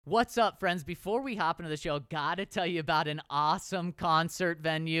What's up, friends? Before we hop into the show, gotta tell you about an awesome concert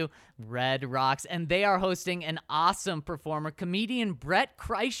venue, Red Rocks, and they are hosting an awesome performer. Comedian Brett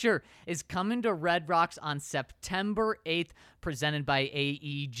Kreischer is coming to Red Rocks on September 8th, presented by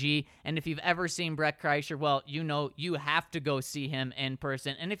AEG. And if you've ever seen Brett Kreischer, well, you know you have to go see him in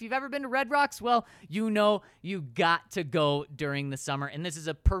person. And if you've ever been to Red Rocks, well, you know you got to go during the summer. And this is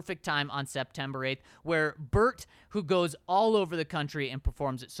a perfect time on September 8th, where Bert, who goes all over the country and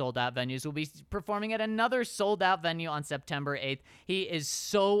performs at sold-out venues, will be performing at another sold-out venue on September 8th. He is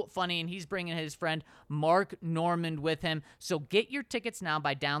so funny, and he's bringing his friend Mark Normand with him. So get your tickets now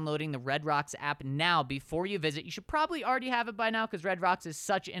by downloading the Red Rocks app now before you visit. You should probably already have it by now because Red Rocks is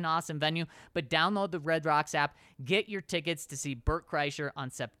such an awesome venue, but download the Red Rocks app. Get your tickets to see Bert Kreischer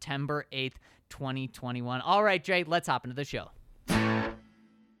on September 8th, 2021. All right, Jay, let's hop into the show.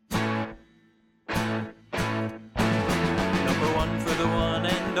 For the one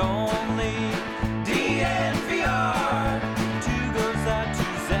and only DNVR. Two goes out to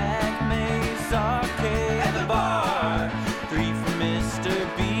Zach Mace, Arcade, and the bar. Three for Mr.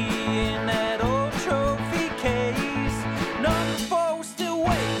 B in that old trophy case. Number four we're still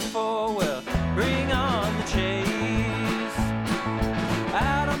waiting for, well, bring on the chase.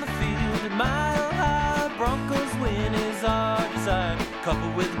 Out on the field at Mile High, Broncos win is our desire.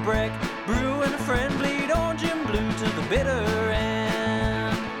 Coupled with Breck, Brew, and a friend bleed orange and blue to the bitter end.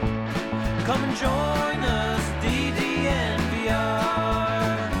 Come and join us, DNVR.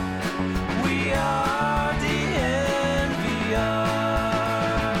 We are DNVR.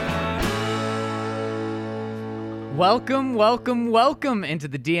 Welcome into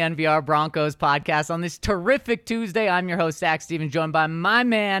the DNVR Broncos Podcast on this terrific Tuesday. I'm your host, Zach Stevens, joined by my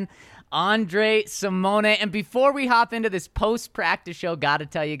man, Andre Simone. And before we hop into this post-practice show, got to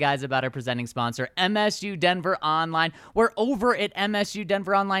tell you guys about our presenting sponsor, MSU Denver Online. We're over at MSU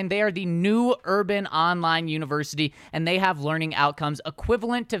Denver Online. They are the new urban online university, and they have learning outcomes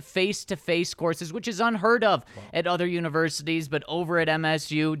equivalent to face-to-face courses, which is unheard of at other universities. But over at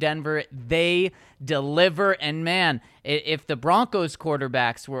MSU Denver, they deliver. And man, if the Broncos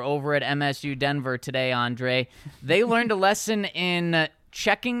quarterbacks were over at MSU Denver today, Andre, they learned a lesson in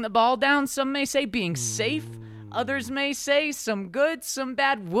checking the ball down. Some may say being safe. Others may say some good, some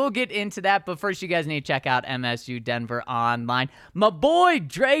bad. We'll get into that. But first, you guys need to check out MSU Denver Online. My boy,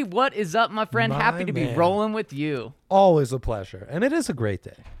 Dre, what is up, my friend? Happy to be rolling with you. Always a pleasure. And it is a great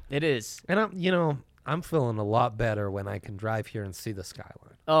day. It is. And I'm feeling a lot better when I can drive here and see the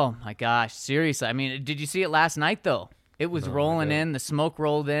skyline. Oh, my gosh. Seriously. I mean, did you see it last night, though? It was rolling in. The smoke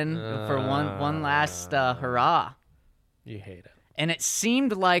rolled in for one last hurrah. You hate it. And it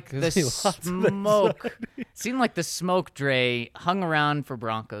seemed like the smoke, Dre, hung around for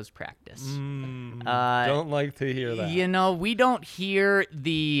Broncos practice. Don't like to hear that. You know, we don't hear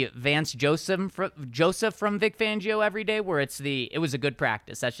the Vance Joseph from Vic Fangio every day where it was a good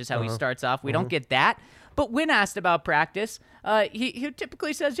practice. That's just how he starts off. We don't get that. But when asked about practice, he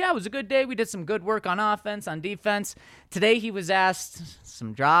typically says, yeah, it was a good day. We did some good work on offense, on defense. Today he was asked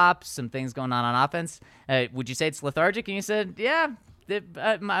some drops, some things going on offense. Would you say it's lethargic? And he said, yeah,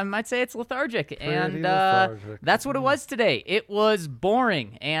 I might say it's lethargic. And lethargic. That's what it was today. It was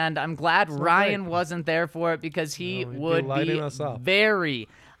boring. And I'm glad Ryan wasn't there for it because he would be very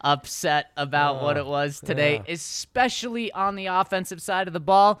upset about what it was today, especially on the offensive side of the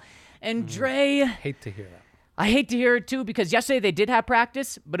ball. And Dre, hate to hear that. I hate to hear it too because yesterday they did have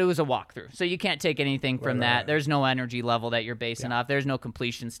practice, but it was a walkthrough. So you can't take anything from that. Right. There's no energy level that you're basing off. There's no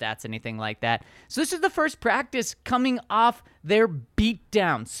completion stats, anything like that. So this is the first practice coming off their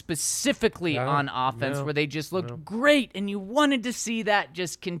beatdown specifically on offense where they just looked great and you wanted to see that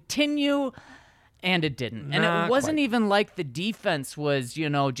just continue. And it didn't. And it wasn't even like the defense was,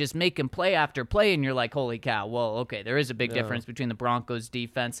 just making play after play, and you're like, holy cow, well, okay, there is a big difference between the Broncos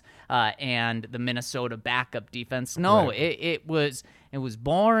defense and the Minnesota backup defense. No, it was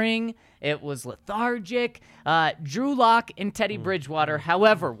boring. It was lethargic. Drew Lock and Teddy Bridgewater,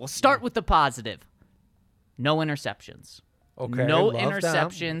 however, we'll start with the positive. No interceptions. Okay, no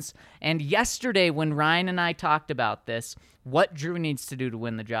interceptions. And yesterday when Ryan and I talked about this, what Drew needs to do to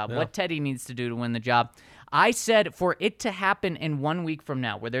win the job, what Teddy needs to do to win the job, I said for it to happen in 1 week from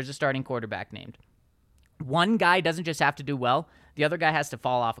now where there's a starting quarterback named, one guy doesn't just have to do well, the other guy has to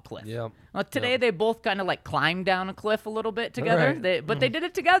fall off a cliff. Well, today they both kind of like climbed down a cliff a little bit together, but they did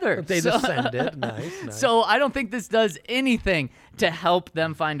it together. They descended. Nice. So I don't think this does anything to help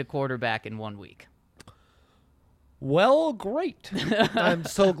them find a quarterback in 1 week. Well, great. I'm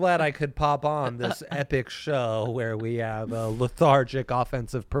so glad I could pop on this epic show where we have a lethargic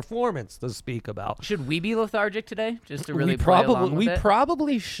offensive performance to speak about. Should we be lethargic today, just to really we play along with it?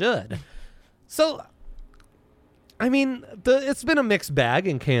 probably should. So, I mean, it's been a mixed bag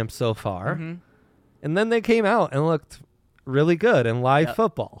in camp so far. Mm-hmm. And then they came out and looked really good in live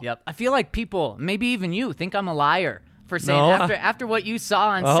football. Yep. I feel like people, maybe even you, think I'm a liar for saying after what you saw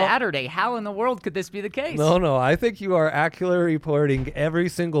on Saturday. How in the world could this be the case? No. I think you are accurately reporting every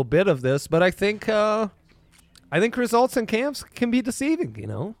single bit of this, but I think results in camps can be deceiving, you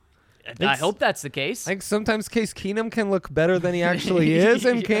know? I hope that's the case. I think sometimes Case Keenum can look better than he actually is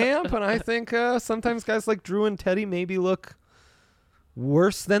in camp, and I think sometimes guys like Drew and Teddy maybe look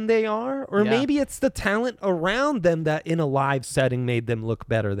worse than they are, or maybe it's the talent around them that in a live setting made them look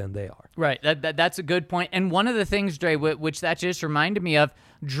better than they are. Right. That's a good point. And one of the things, Dre, which that just reminded me of,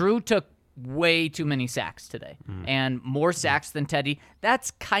 Drew took way too many sacks today and more sacks than Teddy.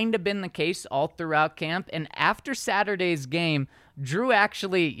 That's kind of been the case all throughout camp. And after Saturday's game, Drew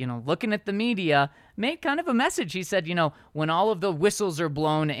actually, looking at the media, made kind of a message. He said, when all of the whistles are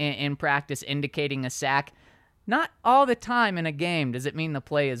blown in practice indicating a sack, not all the time in a game does it mean the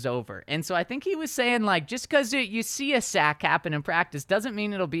play is over. And so I think he was saying, like, just because you see a sack happen in practice doesn't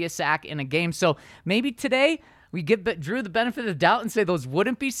mean it'll be a sack in a game. So maybe today we give Drew the benefit of the doubt and say those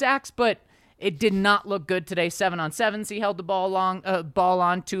wouldn't be sacks, but it did not look good today. 7-on-7s, he held the ball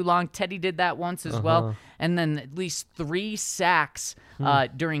on too long. Teddy did that once as well. And then at least 3 sacks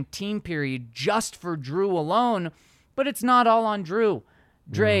during team period just for Drew alone. But it's not all on Drew.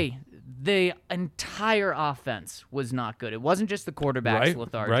 Dre, the entire offense was not good. It wasn't just the quarterbacks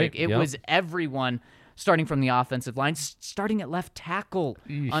lethargic. It was everyone starting from the offensive line, starting at left tackle.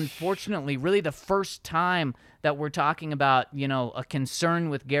 Unfortunately, really the first time that we're talking about, a concern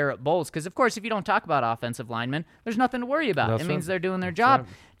with Garrett Bowles. Because, of course, if you don't talk about offensive linemen, there's nothing to worry about. It means they're doing their job.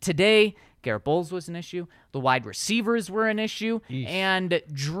 Today, Garrett Bowles was an issue. The wide receivers were an issue. And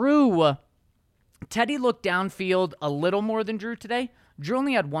Drew, Teddy looked downfield a little more than Drew today. Drew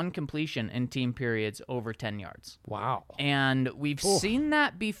only had 1 completion in team periods over 10 yards. Wow. And we've seen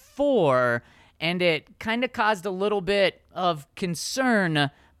that before, and it kind of caused a little bit of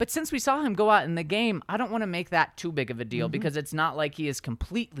concern. But since we saw him go out in the game, I don't want to make that too big of a deal because it's not like he is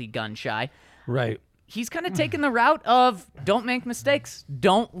completely gun-shy. Right. He's kind of taken the route of don't make mistakes.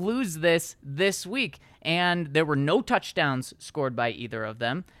 Don't lose this week. And there were no touchdowns scored by either of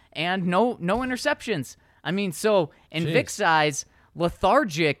them and no interceptions. I mean, so in Vic's eyes,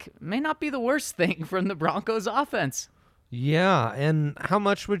 lethargic may not be the worst thing from the Broncos offense. Yeah, and how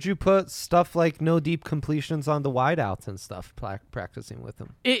much would you put stuff like no deep completions on the wideouts and stuff practicing with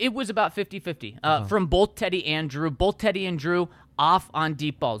them? It was about 50-50 from both Teddy and Drew. Both Teddy and Drew off on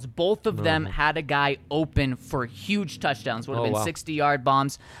deep balls. Both of them had a guy open for huge touchdowns. Would have been 60-yard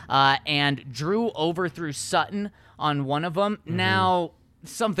bombs. And Drew overthrew Sutton on one of them. Now,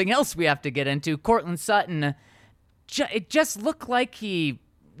 something else we have to get into. Cortland Sutton, it just looked like he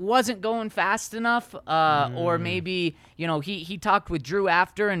wasn't going fast enough, or maybe, he talked with Drew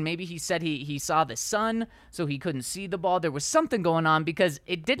after, and maybe he said he saw the sun, so he couldn't see the ball. There was something going on because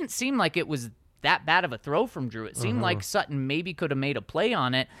it didn't seem like it was that bad of a throw from Drew. It seemed like Sutton maybe could have made a play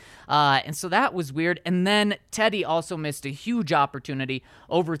on it, and so that was weird. And then Teddy also missed a huge opportunity,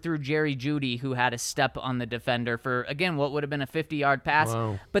 overthrew Jerry Jeudy, who had a step on the defender for, again, what would have been a 50-yard pass.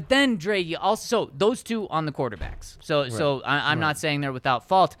 Wow. But then, Dre, you also, those two on the quarterbacks. So I'm not saying they're without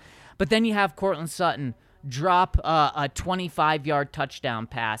fault, but then you have Cortland Sutton drop a 25-yard touchdown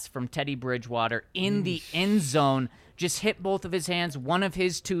pass from Teddy Bridgewater in the end zone. Just hit both of his hands, one of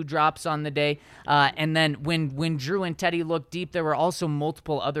his 2 drops on the day. And then when Drew and Teddy looked deep, there were also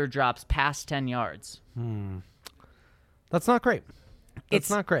multiple other drops past 10 yards. That's not great. It's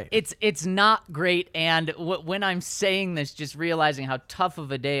not great. It's not great. And when I'm saying this, just realizing how tough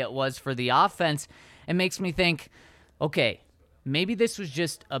of a day it was for the offense, it makes me think, okay, maybe this was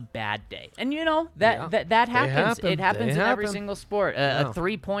just a bad day. And, that happens. It happens in every single sport. A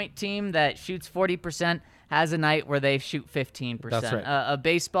 3-point team that shoots 40% has a night where they shoot 15%. That's right. A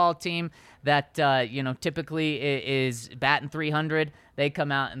baseball team that, typically is batting 300, they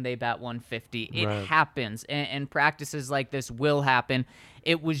come out and they bat 150. It happens, and practices like this will happen.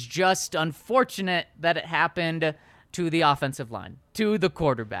 It was just unfortunate that it happened to the offensive line, to the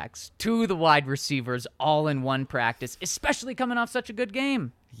quarterbacks, to the wide receivers, all in one practice, especially coming off such a good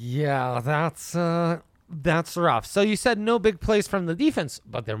game. Yeah, that's rough. So you said no big plays from the defense,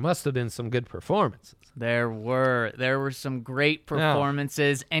 but there must have been some good performances. There were some great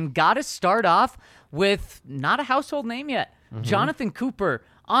performances, and got to start off with not a household name yet. Jonathan Cooper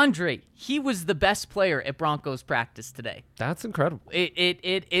Andre, he was the best player at Broncos practice today. That's incredible.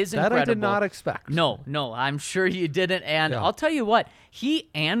 It is that incredible. I did not expect. No, I'm sure you didn't. And Yeah. I'll tell you what, he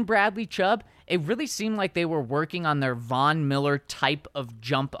and Bradley Chubb, it really seemed like they were working on their Von Miller type of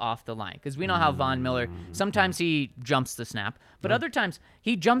jump off the line. Because we know how Von Miller, sometimes he jumps the snap, but other times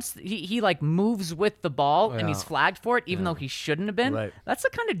he jumps, he like moves with the ball and he's flagged for it, even though he shouldn't have been. Right. That's the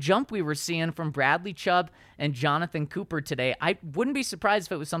kind of jump we were seeing from Bradley Chubb and Jonathan Cooper today. I wouldn't be surprised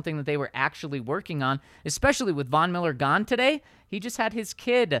if it was something that they were actually working on, especially with Von Miller gone today. He just had his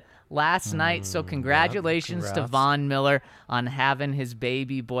kid last night, so congratulations to congrats. Von Miller on having his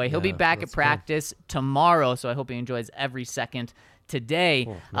baby boy. He'll be Yeah, back at that's practice tomorrow, so I hope he enjoys every second today.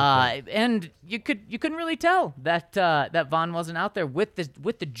 And you couldn't really tell that that Von wasn't out there with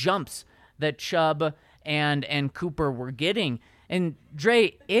the jumps that Chubb and Cooper were getting. And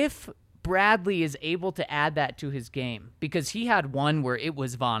Dre, if Bradley is able to add that to his game, because he had one where it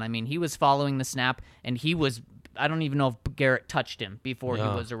was Von. I mean, he was following the snap, and he was, I don't even know if Garrett touched him before he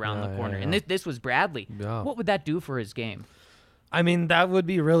was around the corner. And this was Bradley. Yeah. What would that do for his game? I mean, that would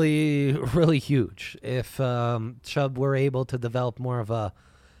be really, really huge if Chubb were able to develop more of a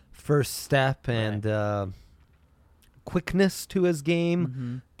first step and quickness to his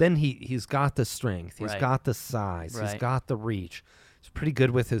game. Then he's got the strength. He's got the size. He's got the reach. He's pretty good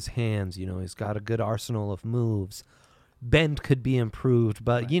with his hands. You know, he's got a good arsenal of moves. Bend could be improved,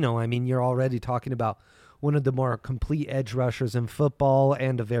 but, you know, I mean, you're already talking about one of the more complete edge rushers in football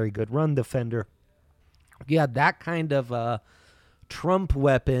and a very good run defender. Yeah, that kind of trump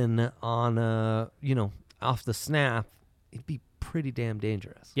weapon on, you know, off the snap, it'd be pretty damn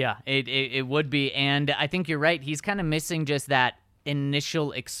dangerous. Yeah, it would be. And I think you're right. He's kind of missing just that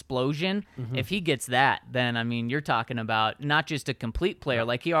initial explosion. If he gets that, then, I mean, you're talking about not just a complete player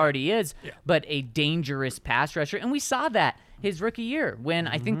like he already is, but a dangerous pass rusher. And we saw that his rookie year when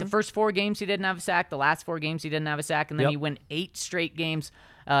I think the first 4 games he didn't have a sack, the last 4 games he didn't have a sack, and then he went 8 straight games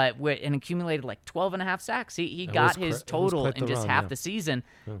and accumulated like 12 and a half sacks. He got his total in just half the season.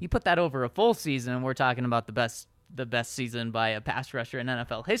 You put that over a full season, and we're talking about the best season by a pass rusher in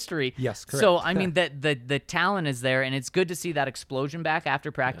NFL history. Yes, correct. So, I mean, the talent is there, and it's good to see that explosion back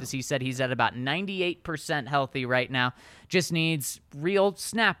after practice. He said he's at about 98% healthy right now. Just needs real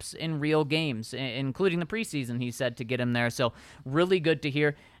snaps in real games, including the preseason, he said, to get him there. So, really good to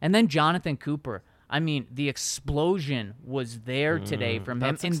hear. And then Jonathan Cooper. I mean, the explosion was there today from him.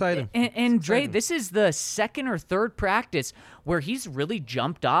 That's exciting. And Dre, this is the second or third practice where he's really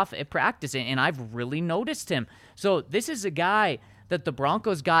jumped off at practice, and I've really noticed him. So this is a guy that the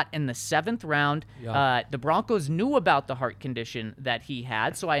Broncos got in the 7th round. The Broncos knew about the heart condition that he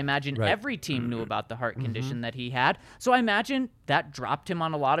had, so I imagine every team knew about the heart condition that he had. So I imagine that dropped him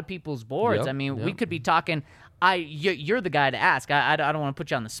on a lot of people's boards. I mean, we could be talking... You're the guy to ask. I don't want to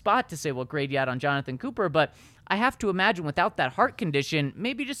put you on the spot to say what grade you had on Jonathan Cooper, but I have to imagine without that heart condition,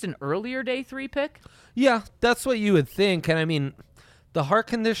 maybe just an earlier day 3 pick. Yeah, that's what you would think. And I mean, the heart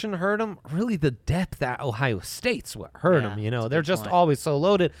condition hurt him. Really, the depth at Ohio State's what hurt him. You know, they're just always so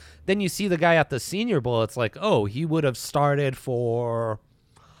loaded. Then you see the guy at the Senior Bowl. It's like, oh, he would have started for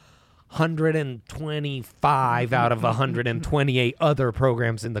 125 out of 128 other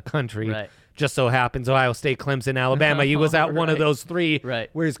programs in the country. Right. Just so happens Ohio State, Clemson, Alabama. He was at one of those 3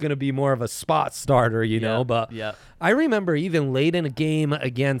 where he's going to be more of a spot starter, you know. But I remember even late in a game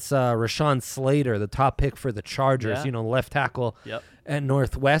against Rashawn Slater, the top pick for the Chargers, you know, left tackle at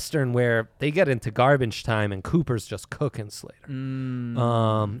Northwestern, where they get into garbage time and Cooper's just cooking Slater.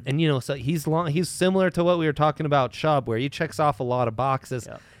 And, you know, so he's similar to what we were talking about Chubb, where he checks off a lot of boxes.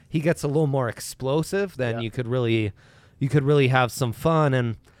 He gets a little more explosive, then you could really have some fun.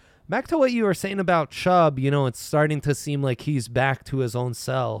 And back to what you were saying about Chubb, you know, it's starting to seem like he's back to his own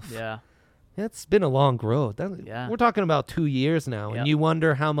self. It's been a long road. We're talking about 2 years now, and you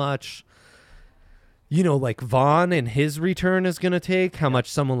wonder how much, you know, like Vaughn and his return is going to take, how much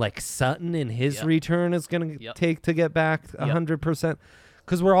someone like Sutton and his return is going to take to get back 100%.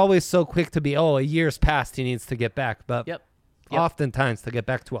 Because we're always so quick to be, a year's past, he needs to get back. But oftentimes to get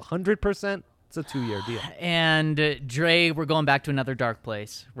back to 100%, it's a 2-year deal. And Dre, we're going back to another dark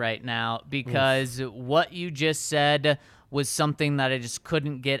place right now because what you just said was something that I just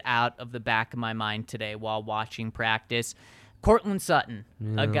couldn't get out of the back of my mind today while watching practice. Courtland Sutton,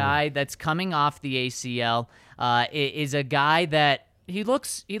 a guy that's coming off the ACL, is a guy that he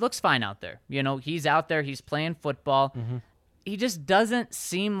looks fine out there. You know, he's out there, he's playing football. He just doesn't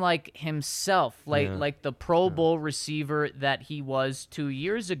seem like himself, like the Pro Bowl receiver that he was 2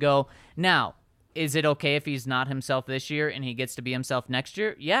 years ago. Now, Is it okay if he's not himself this year and he gets to be himself next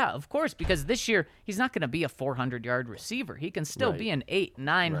year? Yeah, of course, because this year he's not going to be a 400-yard receiver. He can still be an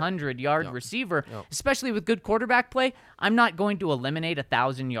 900-yard receiver, especially with good quarterback play. I'm not going to eliminate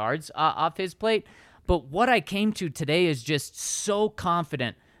 1,000 yards off his plate, but what I came to today is just so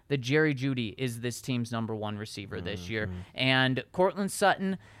confident that Jerry Jeudy is this team's number one receiver this year. And Courtland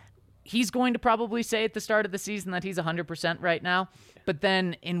Sutton, he's going to probably say at the start of the season that he's 100% right now. But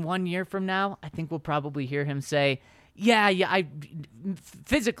then in 1 year from now, I think we'll probably hear him say,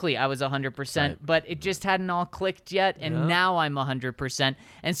 physically I was 100%, but it just hadn't all clicked yet, and now I'm 100%.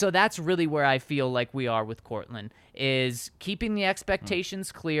 And so that's really where I feel like we are with Courtland, is keeping the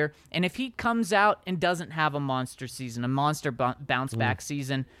expectations clear. And if he comes out and doesn't have a monster season, a monster bounce-back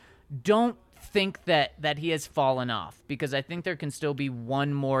season, don't think that he has fallen off, because I think there can still be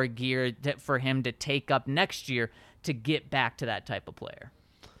one more gear for him to take up next year to get back to that type of player.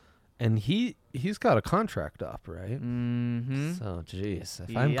 And he's got a contract up, right? Mm-hmm. So, geez,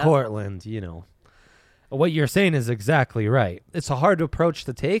 if I'm Courtland, what you're saying is exactly right. It's a hard approach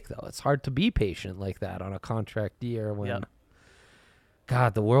to take, though. It's hard to be patient like that on a contract year when,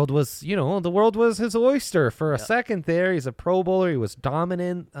 God, the world was his oyster for a second there. He's a Pro Bowler. He was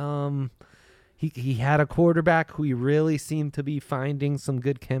dominant. He had a quarterback who he really seemed to be finding some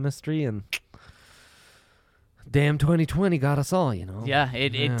good chemistry, and damn, 2020 got us all, Yeah,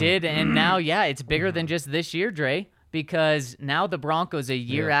 it did. And now, it's bigger than just this year, Dre, because now the Broncos, a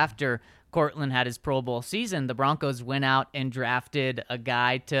year after Courtland had his Pro Bowl season, the Broncos went out and drafted a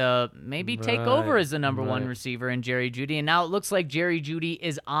guy to maybe take over as the number one receiver in Jerry Jeudy. And now it looks like Jerry Jeudy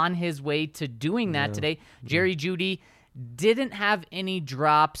is on his way to doing that today. Jerry Jeudy didn't have any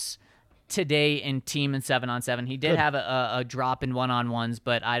drops today in team and 7-on-7. He did have a drop in 1-on-1s,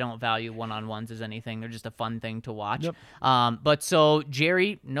 but I don't value 1-on-1s as anything. They're just a fun thing to watch. But so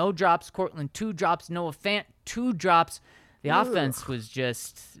Jerry, no drops. Courtland, 2 drops. Noah Fant, 2 drops. The offense was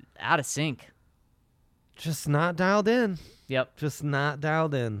just out of sync. Just not dialed in. Yep. Just not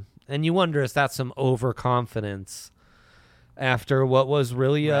dialed in. And you wonder if that's some overconfidence after what was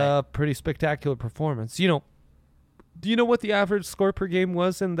really a pretty spectacular performance. Do you know what the average score per game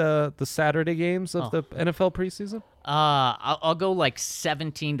was in the Saturday games of the NFL preseason? I'll go like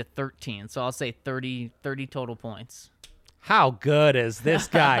 17-13, so I'll say 30 total points. How good is this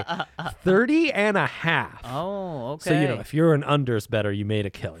guy? 30.5. Oh, okay. So, if you're an unders bettor, you made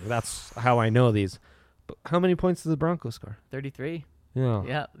a killing. That's how I know these. But how many points did the Broncos score? 33.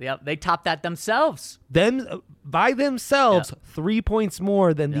 Yeah. Yeah. They topped that themselves. By themselves, 3 points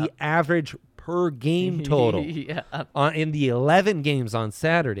more than the average per game total in the 11 games on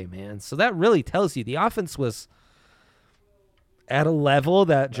Saturday, man. So that really tells you the offense was at a level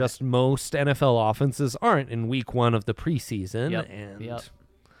that just most NFL offenses aren't in week 1 of the preseason. And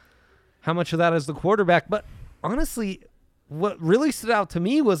how much of that is the quarterback? But honestly, what really stood out to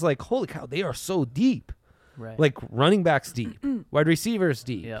me was like, holy cow, they are so deep. Right. Like running backs deep, wide receivers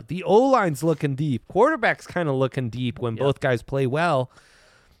deep, the O-line's looking deep, quarterback's kind of looking deep when both guys play well.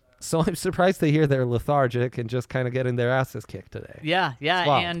 So I'm surprised to hear they're lethargic and just kind of getting their asses kicked today. Yeah,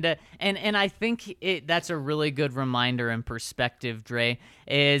 and I think that's a really good reminder and perspective, Dre.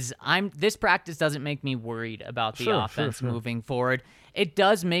 This practice doesn't make me worried about the offense moving forward. It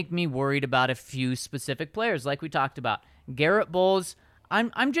does make me worried about a few specific players, like we talked about. Garrett Bowles,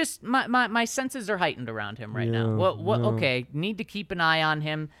 I'm just my senses are heightened around him right now. Okay, need to keep an eye on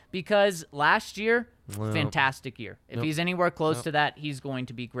him because last year. Fantastic year. If he's anywhere close to that, he's going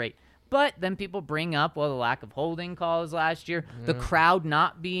to be great. But then people bring up, the lack of holding calls last year, the crowd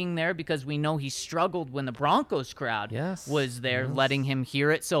not being there because we know he struggled when the Broncos crowd was there, letting him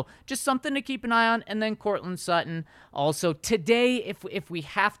hear it. So just something to keep an eye on. And then Courtland Sutton. Also, today, if we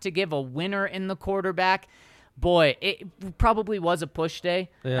have to give a winner in the quarterback, boy, it probably was a push day.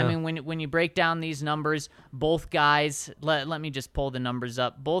 I mean, when you break down these numbers, both guys, let me just pull the numbers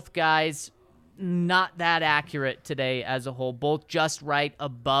up. Both guys, not that accurate today as a whole, both just right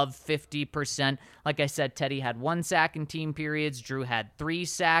above 50%. Like I said, Teddy had 1 sack in team periods. Drew had 3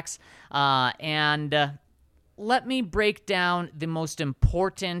 sacks. And let me break down the most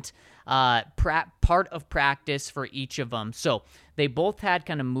important part of practice for each of them. So they both had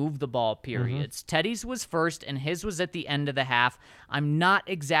kind of move the ball periods. Teddy's was first, and his was at the end of the half.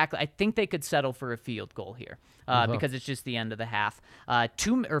 I think they could settle for a field goal here because it's just the end of the half.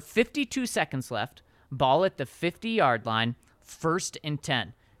 52 seconds left. Ball at the 50-yard line. 1st and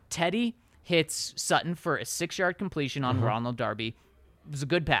 10. Teddy hits Sutton for a 6-yard completion on Ronald Darby. It was a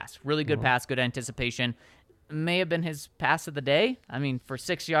good pass. Really good pass. Good anticipation. May have been his pass of the day. I mean, for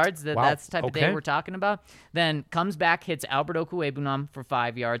 6 yards, that's the type of day we're talking about. Then comes back, hits Albert Okwuegbunam for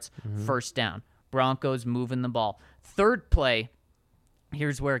 5 yards, 1st down. Broncos moving the ball. Third play,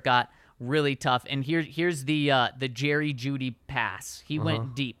 here's where it got really tough. And here's the Jerry Jeudy pass. He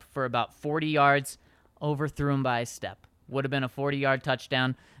went deep for about 40 yards, overthrew him by a step. Would have been a 40-yard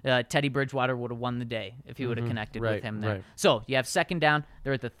touchdown. Teddy Bridgewater would have won the day if he would have connected with him there. Right. So you have second down.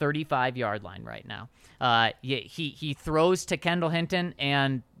 They're at the 35-yard line right now. He throws to Kendall Hinton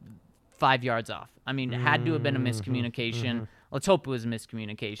and 5 yards off. I mean, it had to have been a miscommunication. Let's hope it was a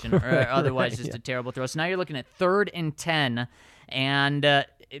miscommunication, or otherwise just a terrible throw. So now you're looking at 3rd and 10, and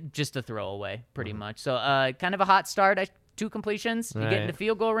just a throwaway, pretty much. So kind of a hot start. 2 completions. You get into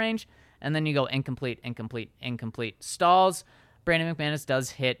field goal range, and then you go incomplete. Stalls. Brandon McManus does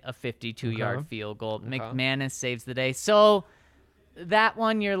hit a 52-yard field goal. McManus saves the day. So that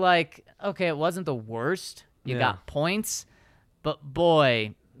one, you're like, okay, it wasn't the worst. You got points, but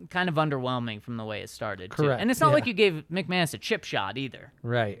boy, kind of underwhelming from the way it started. Correct. Too. And it's not like you gave McManus a chip shot either.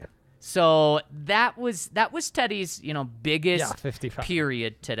 Right. So that was Teddy's, biggest 55.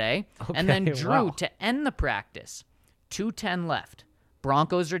 period today. Okay, and then Drew to end the practice. 2:10 left.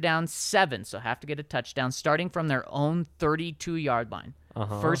 Broncos are down 7, so have to get a touchdown starting from their own 32-yard line.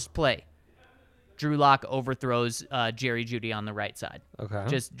 First play. Drew Lock overthrows Jerry Jeudy on the right side. Okay.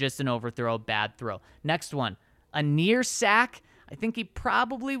 Just an overthrow, bad throw. Next one, a near sack. I think he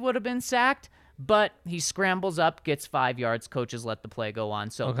probably would have been sacked, but he scrambles up, gets 5 yards. Coaches let the play go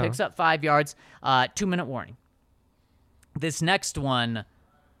on. So picks up 5 yards. 2-minute warning. This next one,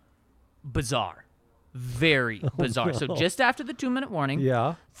 bizarre. Very bizarre. So just after the 2-minute warning,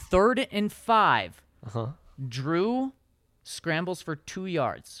 3rd and 5, Drew scrambles for 2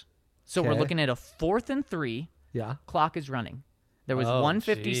 yards. So we're looking at a 4th and 3. Yeah. Clock is running. There was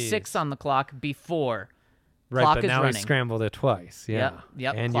 1:56 on the clock before. Right, clock but is now running. he scrambled it twice. Yeah.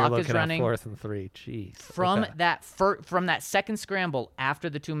 Yep. And Clock you're looking is running. at 4th and 3. Jeez. From that second scramble after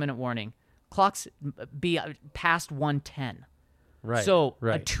the 2-minute warning, clock's be past 1:10. Right. So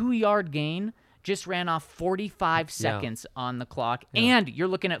a 2-yard gain just ran off 45 seconds on the clock. Yeah. And you're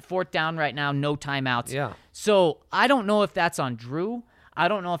looking at 4th down right now, no timeouts. Yeah. So I don't know if that's on Drew. I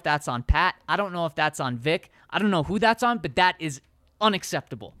don't know if that's on Pat. I don't know if that's on Vic. I don't know who that's on, but that is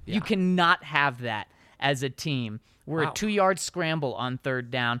unacceptable. Yeah. You cannot have that as a team. We're a 2-yard scramble on 3rd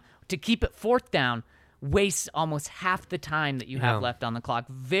down. To keep it 4th down wastes almost half the time that you have left on the clock.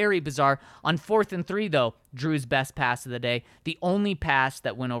 Very bizarre. On 4th and 3, though, Drew's best pass of the day. The only pass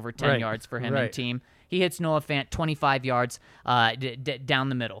that went over 10 yards for him and team. He hits Noah Fant 25 yards down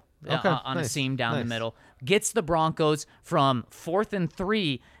the middle. On a seam down the middle. Gets the Broncos from 4th and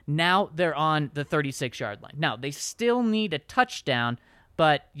 3. Now they're on the 36-yard line. Now, they still need a touchdown,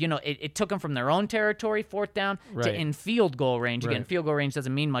 but, it took them from their own territory, 4th down, to in field goal range. Again, field goal range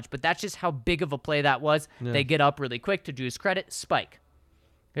doesn't mean much, but that's just how big of a play that was. Yeah. They get up really quick. To Drew's credit, spike.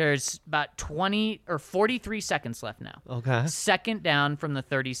 There's about 20 or 43 seconds left now. Okay. 2nd down from the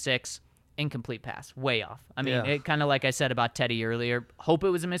 36. Incomplete pass, way off. I mean, it kind of like I said about Teddy earlier. Hope it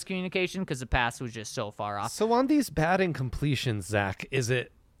was a miscommunication because the pass was just so far off. So on these bad incompletions, Zach, is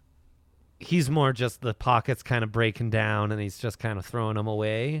it he's more just the pocket's kind of breaking down and he's just kind of throwing them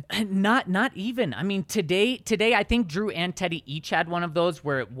away? Not even. I mean, today I think Drew and Teddy each had one of those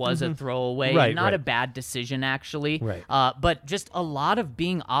where it was a throwaway. Not a bad decision, actually. Right. But just a lot of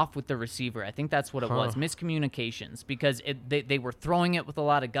being off with the receiver. I think that's what it was. Miscommunications, because they were throwing it with a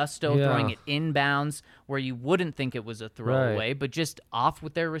lot of gusto, throwing it inbounds where you wouldn't think it was a throwaway, but just off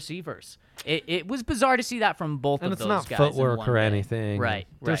with their receivers. It was bizarre to see that from both of those guys. And it's not footwork or anything. Right.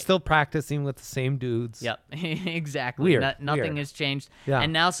 They're still practicing with the same dudes. Yep, exactly. Nothing has changed. Yeah.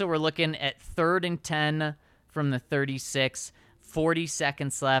 And now so we're looking at 3rd and 10 from the 36, 40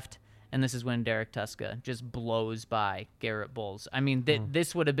 seconds left, and this is when Derek Tuska just blows by Garrett Bowles. I mean,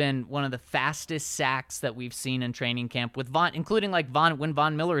 this would have been one of the fastest sacks that we've seen in training camp, with including when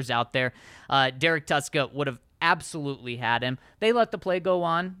Von Miller's out there. Derek Tuska would have absolutely had him. They let the play go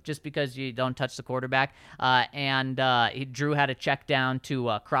on just because you don't touch the quarterback. And Drew had a check down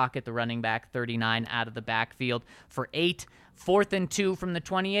to Crockett, the running back, 39 out of the backfield for 8. 4th and 2 from the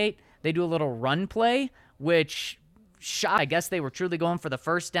 28. They do a little run play, which I guess they were truly going for the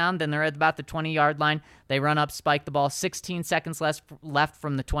 1st down. Then they're at about the 20-yard line. They run up, spike the ball. 16 seconds left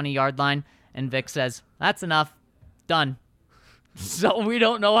from the 20-yard line. And Vic says, that's enough. Done. So we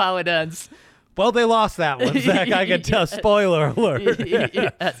don't know how it ends. Well, they lost that one, Zach. I can tell. Spoiler alert.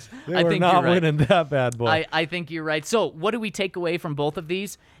 Yes. They were not winning that bad boy. I think you're right. So what do we take away from both of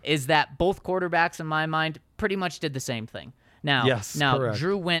these is that both quarterbacks, in my mind, pretty much did the same thing. Now, correct.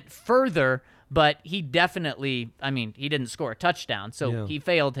 Drew went further but he definitely, I mean, he didn't score a touchdown, so he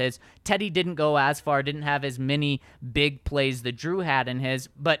failed his. Teddy didn't go as far, didn't have as many big plays that Drew had in his,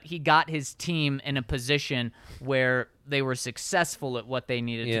 but he got his team in a position where they were successful at what they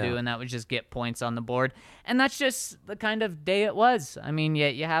needed to do, and that was just get points on the board. And that's just the kind of day it was. I mean,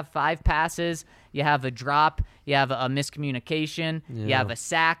 you have 5 passes, you have a drop, you have a miscommunication, you have a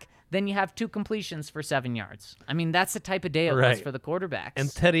sack, then you have 2 completions for 7 yards. I mean, that's the type of day it was for the quarterbacks.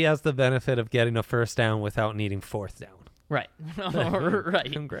 And Teddy has the benefit of getting a first down without needing 4th down. Right.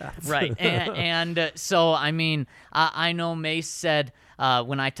 Right. Congrats. Right. And so, I mean, I know Mace said,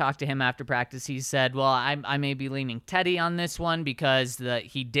 when I talked to him after practice, he said, well, I may be leaning Teddy on this one because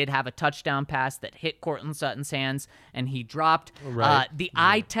he did have a touchdown pass that hit Cortland Sutton's hands and he dropped. Right. The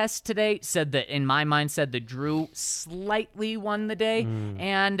eye test today said that, in my mind, said that Drew slightly won the day.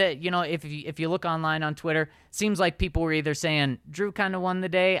 And, if you look online on Twitter, seems like people were either saying Drew kind of won the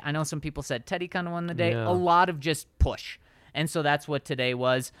day. I know some people said Teddy kind of won the day. Yeah. A lot of just push. And so that's what today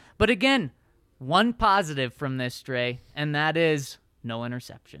was. But again, one positive from this, Dre, and that is no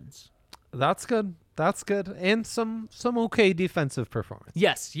interceptions. That's good. That's good. And some okay defensive performance.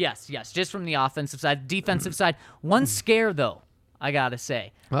 Yes. Just from the offensive side. Defensive side. One scare, though, I got to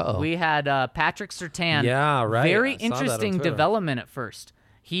say. Uh-oh. We had Patrick Surtain. Yeah, right. Very I saw that on interesting Twitter. development at first.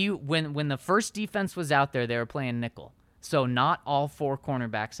 When the first defense was out there, they were playing nickel. So not all 4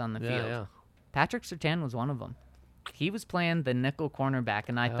 cornerbacks on the field. Yeah. Patrick Surtain was one of them. He was playing the nickel cornerback,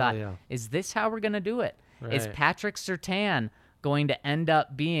 and I thought, is this how we're going to do it? Right. Is Patrick Surtain going to end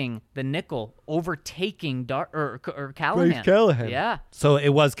up being the nickel, overtaking or Callahan? Callahan. Yeah. So it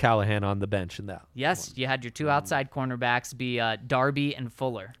was Callahan on the bench in that. Yes, you had your 2 outside cornerbacks be Darby and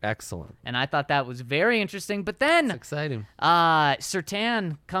Fuller. Excellent. And I thought that was very interesting. But then That's exciting.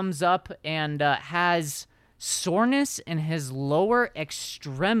 Surtain comes up and has soreness in his lower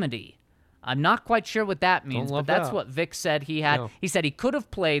extremity. I'm not quite sure what that means, but that's what Vic said he had. He said he could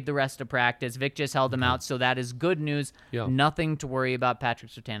have played the rest of practice. Vic just held him out, so that is good news. Nothing to worry about.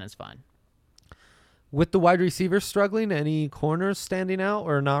 Patrick Surtain is fine. With the wide receivers struggling, any corners standing out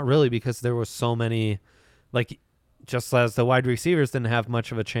or not really? Because there were so many, just as the wide receivers didn't have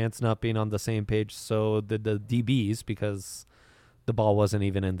much of a chance not being on the same page, so did the DBs because the ball wasn't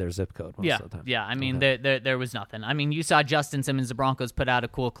even in their zip code most of the time. Yeah, I mean, there was nothing. I mean, you saw Justin Simmons. The Broncos put out a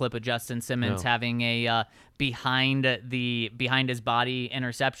cool clip of Justin Simmons having a behind his body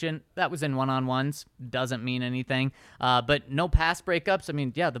interception. That was in one-on-ones. Doesn't mean anything. But no pass breakups. I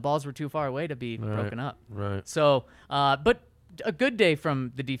mean, the balls were too far away to be broken up. Right. So, but a good day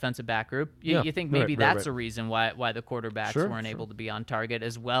from the defensive back group. You think maybe that's a reason why the quarterbacks weren't able to be on target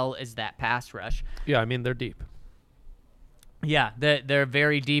as well as that pass rush. Yeah, I mean, they're deep. Yeah, they're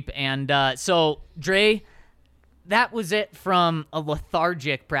very deep. And so, Dre, that was it from a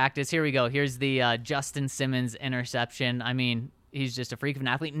lethargic practice. Here we go. Here's the Justin Simmons interception. I mean, he's just a freak of an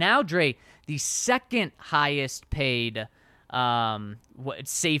athlete. Now, Dre, the second highest paid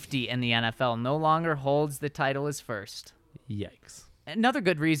safety in the NFL no longer holds the title as first. Yikes. Another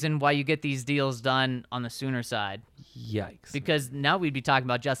good reason why you get these deals done on the Sooner side. Yikes. Because now we'd be talking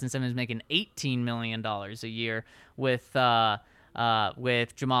about Justin Simmons making $18 million a year with Jamal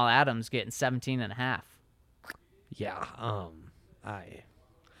Adams getting 17.5. Yeah.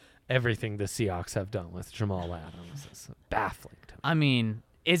 Everything the Seahawks have done with Jamal Adams is baffling to me. I mean,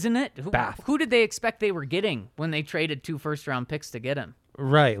 isn't it? Baffling. Who did they expect they were getting when they traded 2 first-round picks to get him?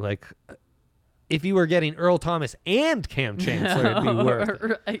 Right. If you were getting Earl Thomas and Cam Chancellor, it'd be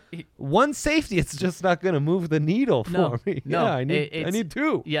worth it. One safety, it's just not going to move the needle for me. No, I need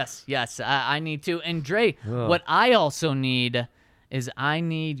 2. Yes, I need 2. And Dre, what I also need is I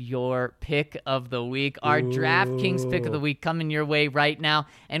need your pick of the week. Our DraftKings pick of the week coming your way right now.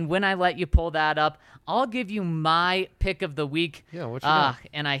 And when I let you pull that up, I'll give you my pick of the week. Yeah, what you got?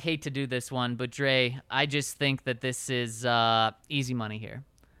 And I hate to do this one, but Dre, I just think that this is easy money here.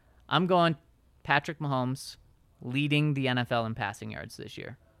 I'm going Patrick Mahomes leading the NFL in passing yards this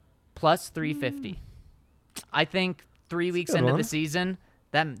year. Plus 350. I think 3 weeks into the season,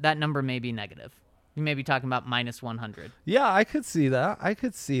 that number may be negative. You may be talking about minus 100. Yeah, I could see that.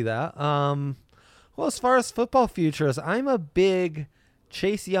 Well, as far as football futures, I'm a big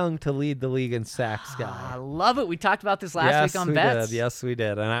Chase Young to lead the league in sacks guy. I love it. We talked about this last week on bets. Yes, we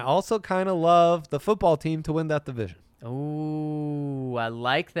did. And I also kind of love the football team to win that division. Oh, I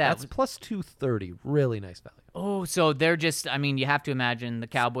like that. That's plus 230. Really nice value. Oh, so they're just, I mean, you have to imagine the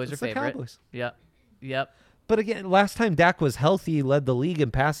Cowboys are favorite. The Cowboys. Yep. But again, last time Dak was healthy, he led the league in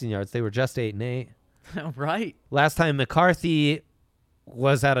passing yards. They were just 8-8. Right. Last time McCarthy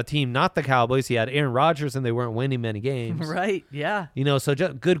was at a team, not the Cowboys. He had Aaron Rodgers, and they weren't winning many games. Right, yeah. So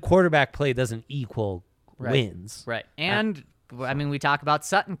just good quarterback play doesn't equal wins. Right. And, we talk about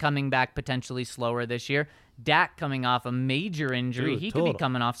Sutton coming back potentially slower this year. Dak coming off a major injury. He could be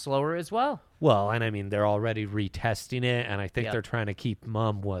coming off slower as well. Well, and they're already retesting it, and I think they're trying to keep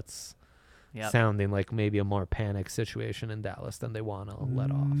mum what's sounding like maybe a more panic situation in Dallas than they want to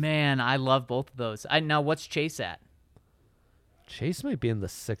let off. Man, I love both of those. Now, what's Chase at? Chase might be in the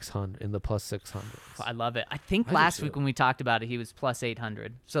 600, in the plus 600s. I love it. I think last week when we talked about it, he was plus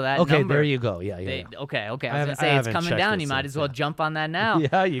 800. So that okay, number, there you go. Yeah. Okay. I was going to say it's coming down. You might as well jump on that now.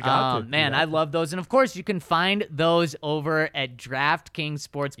 Yeah, you got to. Man, I love those. And, of course, you can find those over at DraftKings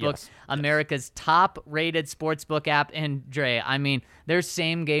Sportsbook, America's top-rated sportsbook app. And, Dre, their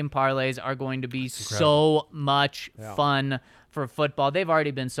same-game parlays are going to be so much fun for football. They've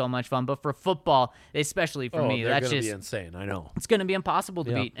already been so much fun, but for football, especially for me, that's just be insane. I know. It's going to be impossible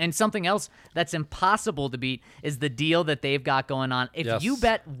to beat. And something else that's impossible to beat is the deal that they've got going on. If you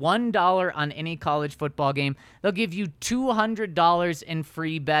bet $1 on any college football game, they'll give you $200 in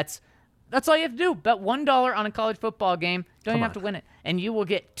free bets. That's all you have to do. Bet $1 on a college football game. Don't even have to win it. And you will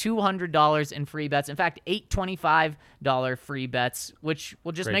get $200 in free bets. In fact, $8 $25 free bets, which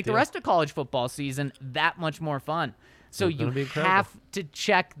will just make the rest of college football season that much more fun. So you have to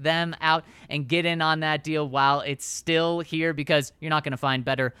check them out and get in on that deal while it's still here, because you're not going to find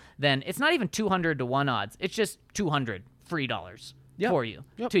better than, it's not even 200 to 1 odds. It's just 200 free dollars for you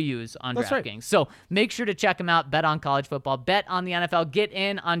to use on DraftKings. Right. So make sure to check them out. Bet on college football. Bet on the NFL. Get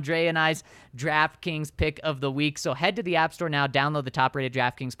in on Dre and I's DraftKings pick of the week. So head to the App Store now. Download the top-rated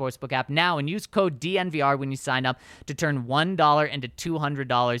DraftKings Sportsbook app now and use code DNVR when you sign up to turn $1 into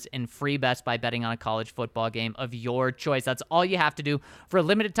 $200 in free bets by betting on a college football game of your choice. That's all you have to do for a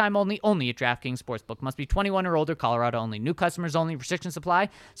limited time only at DraftKings Sportsbook. Must be 21 or older. Colorado only. New customers only. Restrictions apply.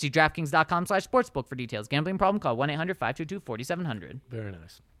 See DraftKings.com/sportsbook for details. Gambling problem? Call 1-800-522-4700. Very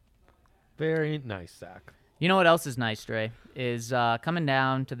nice. Very nice, Zach. You know what else is nice, Dre? Is coming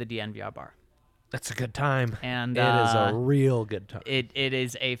down to the DNVR bar. That's a good time. And it is a real good time. It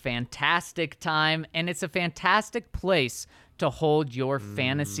is a fantastic time, and it's a fantastic place to hold your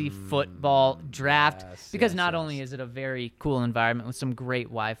fantasy football draft, because not only is it a very cool environment with some great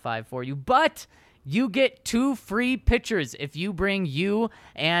Wi-Fi for you, but you get 2 free pitchers if you bring you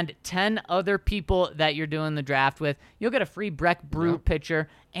and 10 other people that you're doing the draft with. You'll get a free Breck Brew pitcher,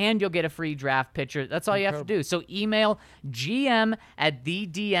 and you'll get a free draft pitcher. That's all you have to do. So email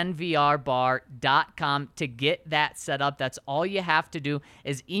gm@thednvrbar.com to get that set up. That's all you have to do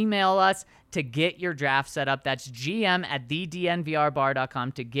is email us to get your draft set up. That's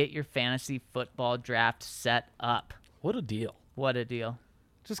gm@thednvrbar.com to get your fantasy football draft set up. What a deal. What a deal.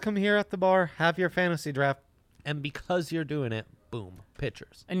 Just come here at the bar, have your fantasy draft, and because you're doing it, boom,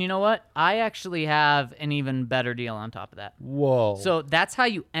 pitchers. And you know what? I actually have an even better deal on top of that. Whoa. So that's how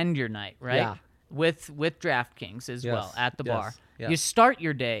you end your night, right? Yeah. With DraftKings as well at the bar. Yes. You start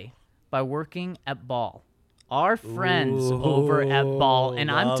your day by working at Ball. Our friends over at Ball,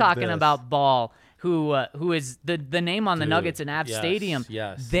 and I'm talking about Ball, who is the name on the Nuggets and Avs Stadium.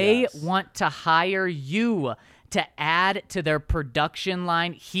 They want to hire you to add to their production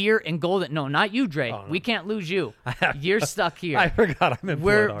line here in Golden. No, not you, Dre. Oh, no. We can't lose you. You're stuck here. I forgot I'm in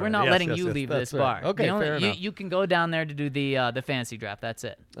We're not letting you leave this bar. Okay, fair enough. You can go down there to do the fantasy draft. That's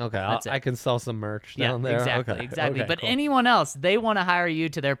it. Okay, That's it. I can sell some merch down there. Exactly. Okay, but cool. anyone else, they want to hire you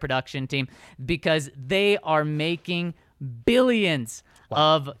to their production team because they are making billions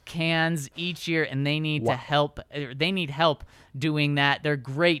of cans each year, and they need to help. They need help doing that. They're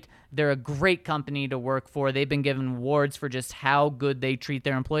great. They're a great company to work for. They've been given awards for just how good they treat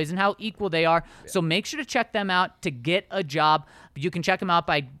their employees and how equal they are. Yeah. So make sure to check them out to get a job. You can check them out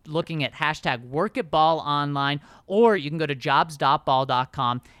by looking at #WorkAtBall online, or you can go to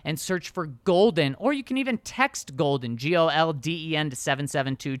jobs.ball.com and search for Golden, or you can even text Golden, GOLDEN, to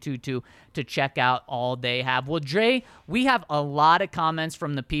 77222 to check out all they have. Well, Dre, we have a lot of comments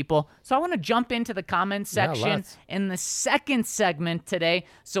from the people, so I want to jump into the comments section in the second segment today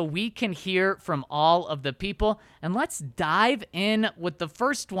so we can hear from all of the people. And let's dive in with the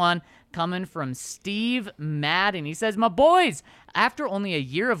first one coming from Steve Madden. He says, "My boys, after only a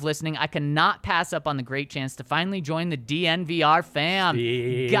year of listening, I cannot pass up on the great chance to finally join the DNVR fam."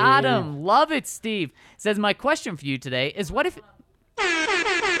 Steve. Got him. Love it, Steve. Says, "My question for you today is what if..."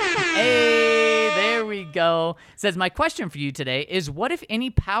 Hey, there we go. Says, my question for you today is, what, if any,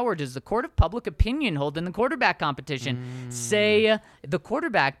 power does the court of public opinion hold in the quarterback competition? Say the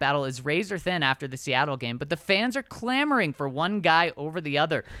quarterback battle is razor thin after the Seattle game, but the fans are clamoring for one guy over the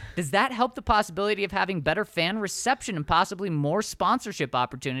other. Does that help the possibility of having better fan reception and possibly more sponsorship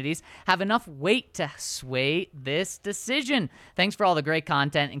opportunities have enough weight to sway this decision? Thanks for all the great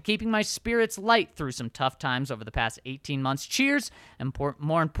content and keeping my spirits light through some tough times over the past 18 months. Cheers, and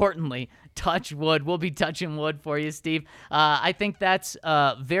more importantly, touch wood. We'll be touching wood for you, Steve. I think that's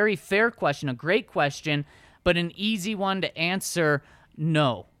a very fair question, a great question, but an easy one to answer.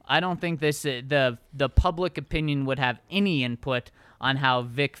 No, I don't think the public opinion would have any input on how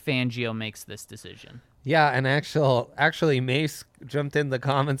Vic Fangio makes this decision. Yeah, and actually, Mace jumped in the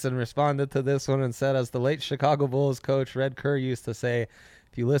comments and responded to this one and said, as the late Chicago Bulls coach Red Kerr used to say,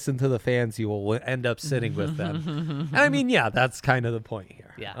 if you listen to the fans, you will end up sitting with them. And I mean, yeah, that's kind of the point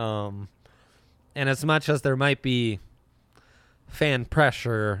here. Yeah. And as much as there might be fan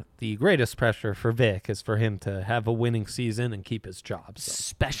pressure, the greatest pressure for Vic is for him to have a winning season and keep his job. So.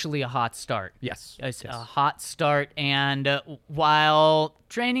 Especially a hot start. Yes. A hot start. And while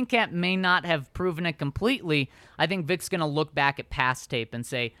training camp may not have proven it completely, I think Vic's going to look back at past tape and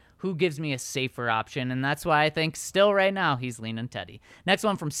say, who gives me a safer option? And that's why I think still right now he's leaning Teddy. Next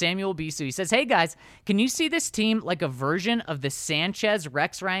one from Samuel Bisu. He says, hey guys, can you see this team like a version of the Sanchez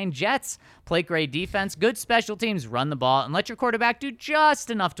Rex Ryan Jets? Play great defense, good special teams, run the ball, and let your quarterback do just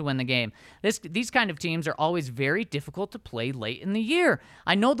enough to win the game. These kind of teams are always very difficult to play late in the year.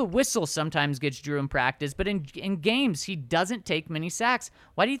 I know the whistle sometimes gets Drew in practice, but in games, he doesn't take many sacks.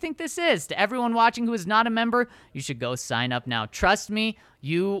 Why do you think this is? To everyone watching who is not a member, you should go sign up now. Trust me,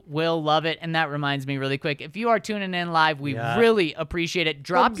 you will love it. And that reminds me really quick, if you are tuning in live, we really appreciate it.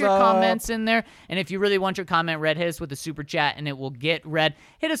 Drop Thumbs your up. comments in there. And if you really want your comment read, hit us with a super chat and it will get read.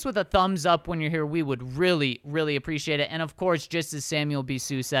 Hit us with a thumbs up when you're here. We would really, really appreciate it. And of course, just as Samuel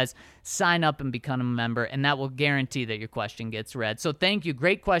Bisu says, sign up and become a member, and that will guarantee that your question gets read. So thank you.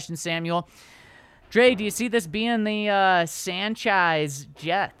 Great question, Samuel. Dre, do you see this being the Sanchez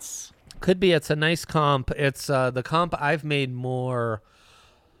Jets? Could be. It's a nice comp. It's the comp I've made more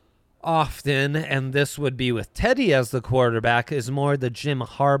often, and this would be with Teddy as the quarterback, is more the Jim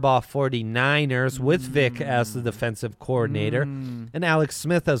Harbaugh 49ers with Vic as the defensive coordinator and Alex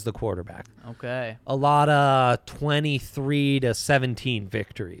Smith as the quarterback. Okay. A lot of 23-17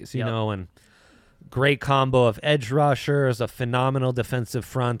 victories, you know, and great combo of edge rushers, a phenomenal defensive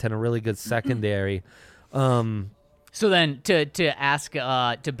front, and a really good secondary. So then to ask,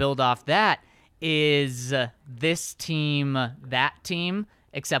 to build off that, is this team that team,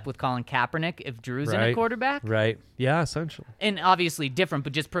 except with Colin Kaepernick if Drew's in a quarterback? Right. Yeah, essentially. And obviously different,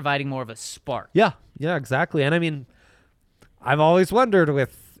 but just providing more of a spark. Yeah, exactly. And I mean, I've always wondered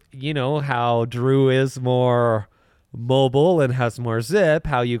with, you know, how Drew is more mobile and has more zip,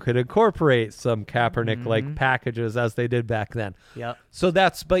 how you could incorporate some Kaepernick-like packages as they did back then. Yep. So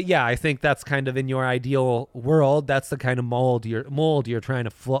but yeah, I think that's kind of in your ideal world. That's the kind of mold you're trying to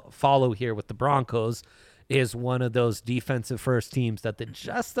follow here with the Broncos, is one of those defensive first teams that did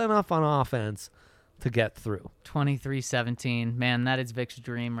just enough on offense to get through. 23-17. Man, that is Vic's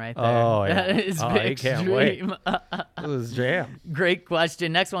dream right there. Oh, yeah. That is Vic's dream. It was jam. Great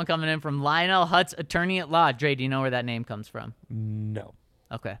question. Next one coming in from Lionel Hutz, attorney at law. Dre, do you know where that name comes from? No.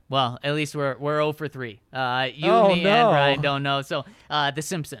 Okay. Well, at least we're 0 for 3. Me, and Ryan don't know. So, The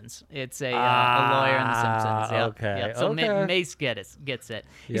Simpsons. It's a lawyer in The Simpsons. Yep. Okay. Yep. So Mace gets it.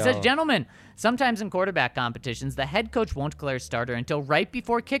 He says, gentlemen, sometimes in quarterback competitions, the head coach won't declare a starter until right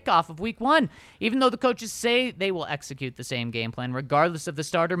before kickoff of week 1. Even though the coaches say they will execute the same game plan regardless of the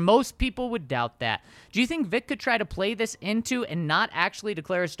starter, most people would doubt that. Do you think Vic could try to play this into and not actually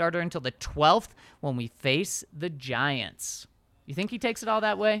declare a starter until the 12th when we face the Giants? You think he takes it all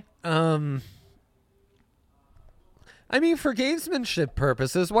that way? I mean, for gamesmanship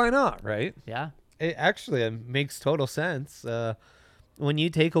purposes, why not, right? Yeah. It makes total sense. When you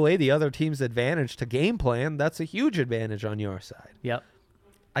take away the other team's advantage to game plan, that's a huge advantage on your side. Yep.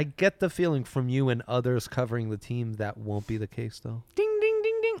 I get the feeling from you and others covering the team that won't be the case, though. Ding, ding,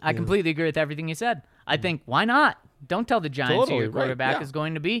 ding, ding. I completely agree with everything you said. I think, why not? Don't tell the Giants who your quarterback is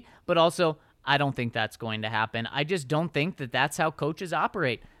going to be, but also, I don't think that's going to happen. I just don't think that that's how coaches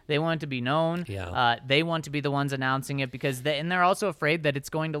operate. They want it to be known. Yeah. They want to be the ones announcing it and they're also afraid that it's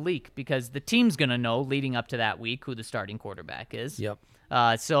going to leak because the team's going to know leading up to that week who the starting quarterback is. Yep.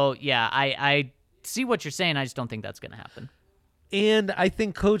 So, yeah, I see what you're saying. I just don't think that's going to happen. And I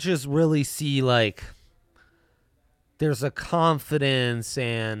think coaches really see, like, there's a confidence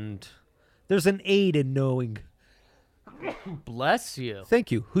and there's an aid in knowing. Bless you.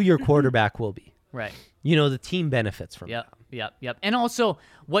 Thank you. Who your quarterback will be. Right. The team benefits from that. Yep. And also,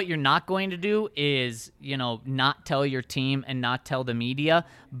 what you're not going to do is, not tell your team and not tell the media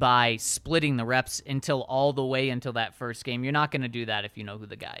by splitting the reps until that first game. You're not going to do that if you know who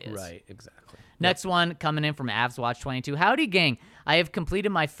the guy is. Right, exactly. Next one coming in from Avs Watch 22. Howdy, gang. I have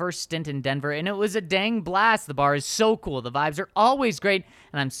completed my first stint in Denver, and it was a dang blast. The bar is so cool. The vibes are always great,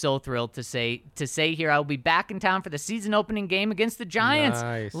 and I'm so thrilled to say here I will be back in town for the season opening game against the Giants.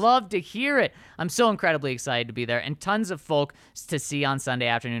 Nice. Love to hear it. I'm so incredibly excited to be there, and tons of folk to see on Sunday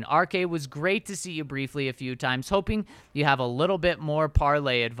afternoon. RK, was great to see you briefly a few times. Hoping you have a little bit more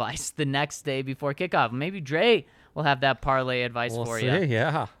parlay advice the next day before kickoff. Maybe Dre will have that parlay advice for you.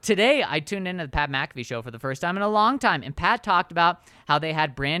 Yeah. Today, I tuned into the Pat McAfee show for the first time in a long time, and Pat talked about how they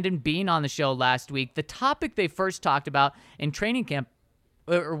had Brandon Beane on the show last week. The topic they first talked about in training camp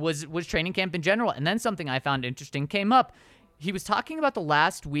was training camp in general, and then something I found interesting came up. He was talking about the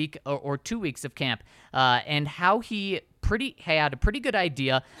last week or 2 weeks of camp and how he had a pretty good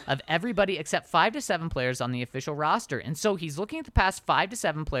idea of everybody except 5 to 7 players on the official roster. And so he's looking at the past 5 to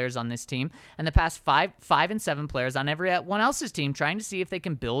 7 players on this team and the past 5 and 7 players on everyone else's team, trying to see if they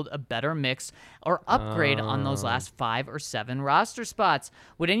can build a better mix or upgrade on those last 5 or 7 roster spots.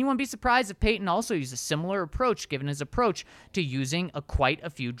 Would anyone be surprised if Peyton also used a similar approach, given his approach to using quite a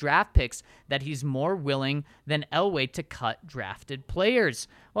few draft picks, that he's more willing than Elway to cut drafted players?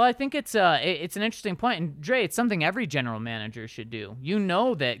 Well, I think it's an interesting point, and Dre, it's something every general manager should do. You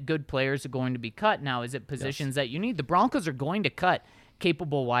know that good players are going to be cut. Now, is it positions that you need? The Broncos are going to cut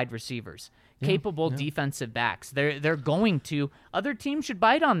capable wide receivers, capable defensive backs. They're going to. Other teams should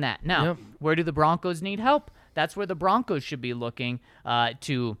bite on that. Now, where do the Broncos need help? That's where the Broncos should be looking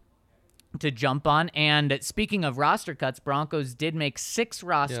to jump on. And speaking of roster cuts, Broncos did make 6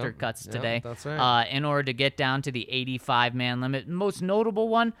 roster cuts today. That's right. In order to get down to the 85-man limit. Most notable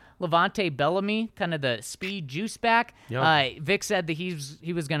one, Levante Bellamy, kind of the speed juice back. Vic said that he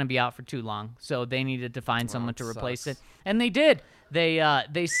was going to be out for too long, so they needed to find someone to replace it. And they did.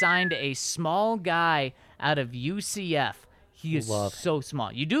 They signed a small guy out of UCF. He is so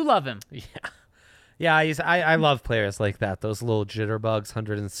small. You do love him. Yeah, I love players like that. Those little jitterbugs,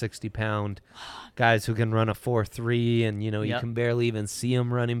 160-pound guys who can run a 4.3, and you can barely even see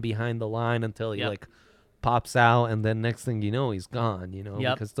him running behind the line until he pops out, and then next thing you know, he's gone.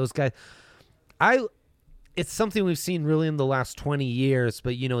 Because those guys, it's something we've seen really in the last 20 years.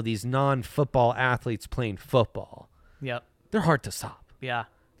 But these non-football athletes playing football, they're hard to stop. And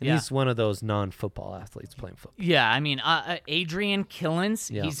he's one of those non-football athletes playing football. Yeah, I mean, Adrian Killens,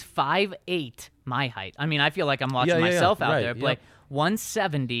 he's 5'8", my height. I mean, I feel like I'm watching myself out there play.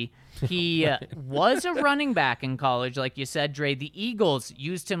 170. He was a running back in college, like you said, Dre. The Eagles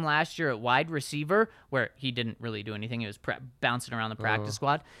used him last year at wide receiver, where he didn't really do anything. He was bouncing around the practice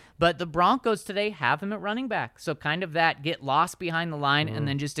squad. But the Broncos today have him at running back. So kind of that get lost behind the line and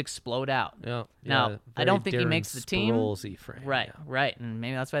then just explode out. Now, I don't think he makes the team. Frame. Right. And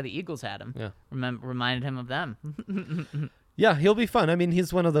maybe that's why the Eagles had him. Reminded him of them. Yeah, he'll be fun. I mean,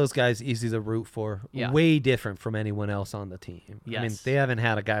 he's one of those guys easy to root for. Way different from anyone else on the team. I mean, they haven't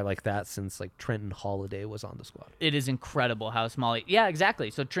had a guy like that since like Trenton Holiday was on the squad. It is incredible how small he... Yeah,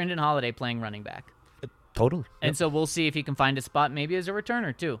 exactly. So Trenton Holiday playing running back. Totally. And so we'll see if he can find a spot maybe as a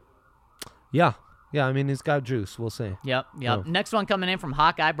returner too. Yeah, I mean, he's got juice. We'll see. Yep. Next one coming in from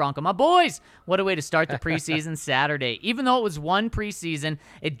Hawkeye Bronco. My boys, what a way to start the preseason Saturday. Even though it was one preseason,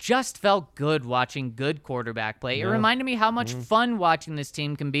 it just felt good watching good quarterback play. It reminded me how much fun watching this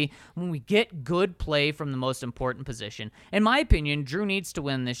team can be when we get good play from the most important position. In my opinion, Drew needs to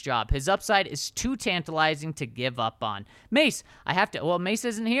win this job. His upside is too tantalizing to give up on. Mace, Mace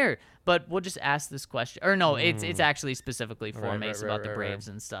isn't here. But we'll just ask this question. Or no, it's actually specifically for Mace about the Braves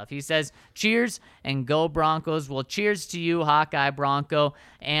and stuff. He says, cheers and go Broncos. Well, cheers to you, Hawkeye Bronco.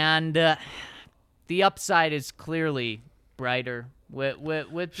 And the upside is clearly brighter with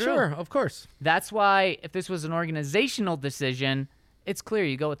Drew. Sure, of course. That's why if this was an organizational decision, it's clear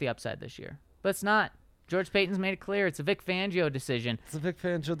you go with the upside this year. But it's not. George Payton's made it clear. It's a Vic Fangio decision.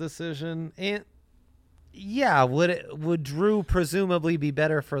 And... yeah, would Drew presumably be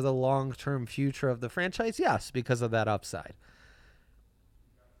better for the long-term future of the franchise? Yes, because of that upside.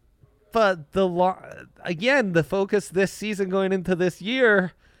 But the focus this season going into this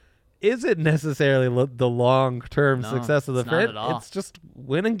year isn't necessarily the long-term success of the franchise. It's just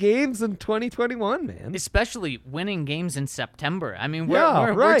winning games in 2021, man. Especially winning games in September. I mean,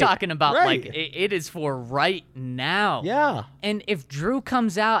 we're talking about like it is for right now. Yeah. And if Drew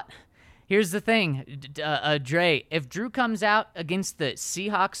comes out... Here's the thing, Dre, if Drew comes out against the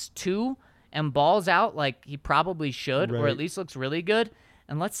Seahawks 2 and balls out like he probably should, or at least looks really good,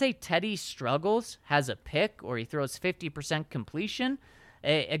 and let's say Teddy struggles, has a pick, or he throws 50% completion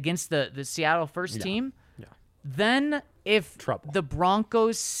against the Seattle first team, then if the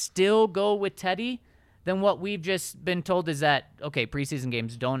Broncos still go with Teddy, then what we've just been told is that, okay, preseason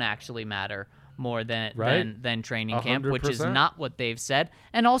games don't actually matter more than training camp, 100%. which is not what they've said.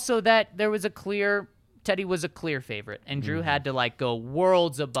 And also that Teddy was a clear favorite, and Drew had to go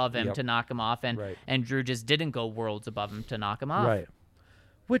worlds above him to knock him off, and Drew just didn't go worlds above him to knock him off. Right.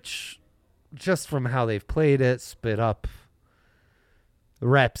 Which, just from how they've played it, spit up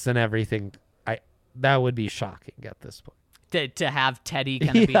reps and everything, that would be shocking at this point. To have Teddy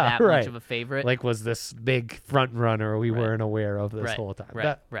kind of be that much of a favorite. Was this big front runner we weren't aware of this whole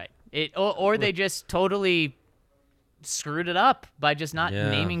time. Right. Or they just totally screwed it up by just not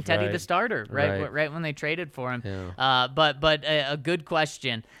naming Teddy the starter right when they traded for him. But a good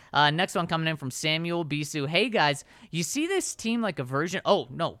question. Next one coming in from Samuel Bisu. Hey guys, you see this team like a version? Oh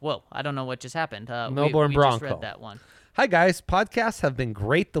no, whoa! I don't know what just happened. Melbourne we Bronco. just read that one. Hi guys, podcasts have been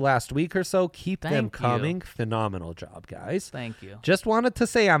great the last week or so. Keep them coming. You. Phenomenal job, guys. Thank you. Just wanted to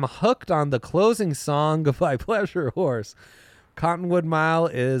say I'm hooked on the closing song by Pleasure Horse. Cottonwood Mile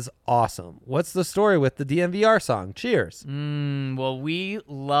is awesome. What's the story with the DNVR song? Cheers. Well, we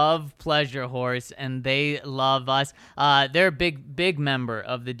love Pleasure Horse, and they love us. They're a big member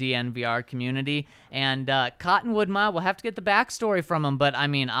of the DNVR community. And Cottonwood Mile, we'll have to get the backstory from them. But,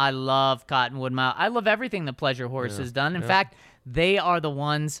 I love Cottonwood Mile. I love everything that Pleasure Horse has done. In fact, they are the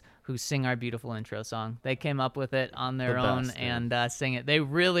ones who sing our beautiful intro song. They came up with it on their own and sing it. They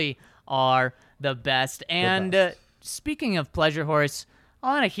really are the best. And speaking of Pleasure Horse,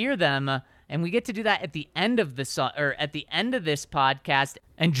 I want to hear them, and we get to do that at the end of the at the end of this podcast.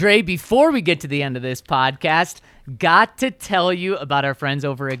 And Dre, before we get to the end of this podcast, got to tell you about our friends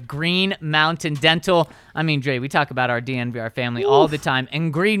over at Green Mountain Dental. Dre, we talk about our DNVR family all the time,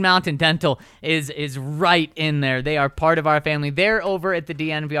 and Green Mountain Dental is right in there. They are part of our family. They're over at the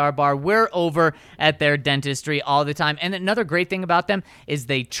DNVR bar. We're over at their dentistry all the time. And another great thing about them is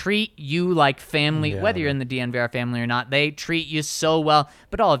they treat you like family, whether you're in the DNVR family or not. They treat you so well,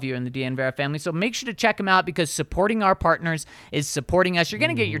 but all of you are in the DNVR family. So make sure to check them out, because supporting our partners is supporting us. You're going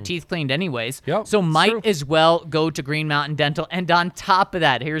to get your teeth cleaned anyways. So might as well go to Green Mountain Dental. And on top of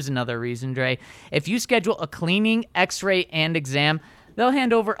that, here's another reason, Dre. If you schedule a cleaning, x-ray, and exam, they'll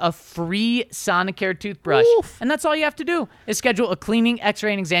hand over a free Sonicare toothbrush. And that's all you have to do is schedule a cleaning,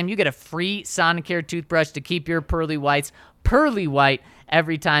 x-ray, and exam. You get a free Sonicare toothbrush to keep your pearly whites pearly white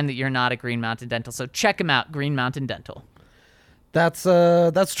every time that you're not at Green Mountain Dental. So check them out, Green Mountain Dental. That's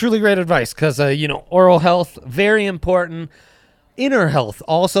truly great advice, because oral health, very important. Inner health,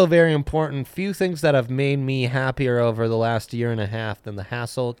 also very important. Few things that have made me happier over the last year and a half than the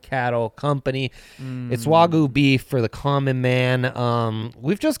Hassel Cattle Company. It's Wagyu beef for the common man.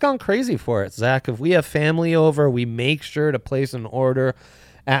 We've just gone crazy for it, Zach. If we have family over, we make sure to place an order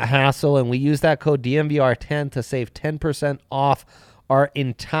at Hassel, and we use that code DNVR10 to save 10% off our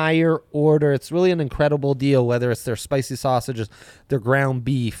entire order. It's really an incredible deal, whether it's their spicy sausages, their ground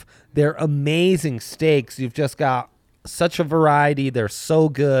beef, their amazing steaks. You've just got such a variety. They're so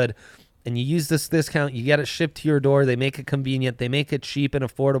good. And you use this discount, you get it shipped to your door. They make it convenient. They make it cheap and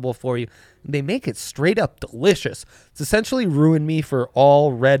affordable for you. They make it straight up delicious. It's essentially ruined me for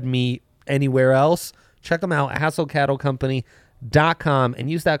all red meat anywhere else. Check them out at HassleCattleCompany.com and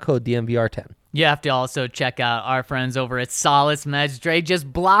use that code DNVR10. You have to also check out our friends over at Solace Meds. Dre,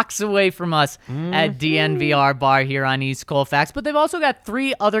 just blocks away from us at DNVR Bar here on East Colfax. But they've also got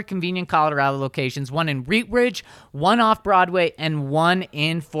 3 other convenient Colorado locations, one in Wheat Ridge, one off Broadway, and one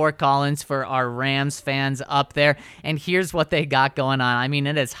in Fort Collins for our Rams fans up there. And here's what they got going on.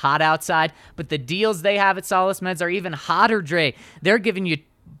 It is hot outside, but the deals they have at Solace Meds are even hotter, Dre. They're giving you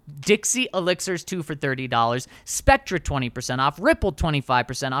Dixie Elixirs 2 for $30, Spectra 20% off, Ripple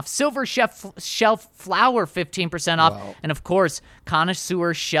 25% off, Silver Shelf Flower 15% off, and of course,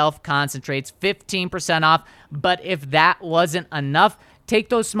 Connoisseur Shelf Concentrates 15% off. But if that wasn't enough, take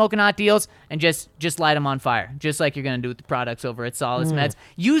those smoking hot deals and just light them on fire, just like you're going to do with the products over at Solace Meds.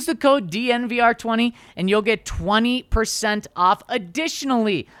 Use the code DNVR20 and you'll get 20% off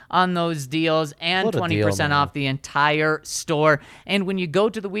additionally on those deals, and 20% off the entire store. And when you go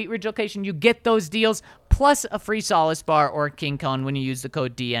to the Wheat Ridge location, you get those deals plus a free Solace bar or King Cone when you use the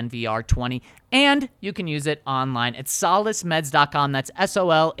code DNVR20. And you can use it online at solacemeds.com. That's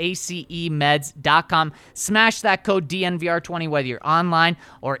SOLACE meds.com. Smash that code DNVR20 whether you're online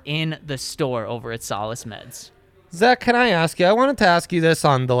or in the store over at Solace Meds. Zach, can I ask you? I wanted to ask you this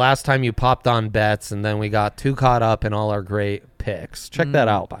on the last time you popped on bets, and then we got too caught up in all our great picks. Check that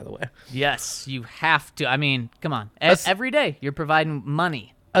out, by the way. Yes, you have to. I mean, come on. Every day you're providing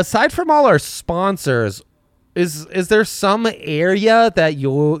money. Aside from all our sponsors, is there some area that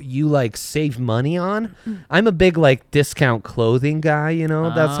you like save money on? I'm a big like discount clothing guy,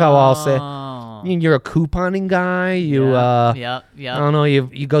 That's how I'll say. You're a couponing guy. I don't know.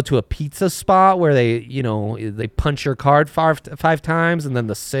 You go to a pizza spot where they punch your card five times, and then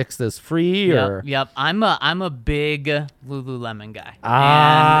the sixth is free. Yep. I'm a big Lululemon guy.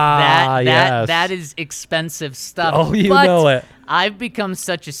 And yes. that is expensive stuff. Oh, you but know it. I've become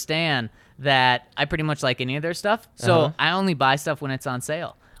such a stan that I pretty much like any of their stuff. So I only buy stuff when it's on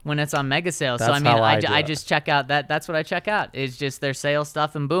sale. When it's on mega sale. That's so, I mean, how I just check out that's what I check out. It's just their sale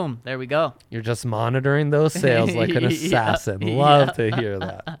stuff, and boom, there we go. You're just monitoring those sales like an assassin. Love to hear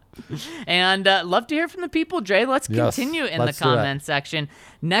that. And love to hear from the people, Dre. Let's continue in the comment section.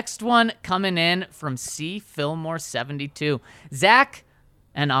 Next one coming in from C. Fillmore 72. Zach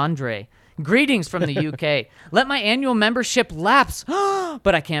and Andre. Greetings from the UK. Let my annual membership lapse,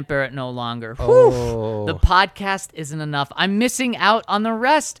 but I can't bear it no longer. Oh. The podcast isn't enough. I'm missing out on the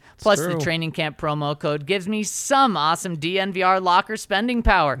rest. Plus, True. the training camp promo code gives me some awesome DNVR locker spending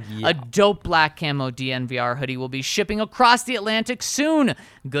power. Yeah. A dope black camo DNVR hoodie will be shipping across the Atlantic soon.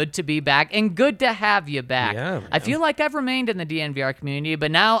 Good to be back and good to have you back. Yeah, I feel like I've remained in the DNVR community,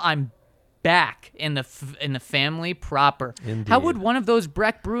 but now I'm back in the family proper. Indeed. How would one of those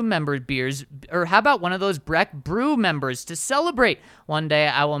Breck Brew how about one of those Breck Brew members to celebrate? One day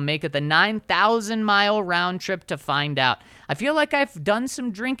I will make it the 9,000-mile round trip to find out. I feel like I've done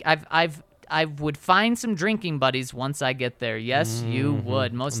some I would find some drinking buddies once I get there. Yes, you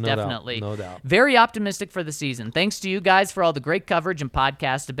would. Most definitely. No doubt. Very optimistic for the season. Thanks to you guys for all the great coverage and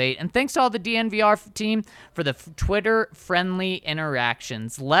podcast debate. And thanks to all the DNVR team for the Twitter-friendly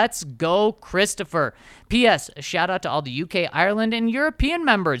interactions. Let's go, Christopher. P.S. A shout-out to all the UK, Ireland, and European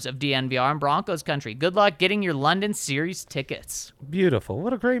members of DNVR and Broncos country. Good luck getting your London series tickets. Beautiful.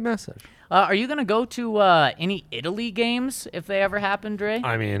 What a great message. Are you going to go to any Italy games if they ever happen, Dre?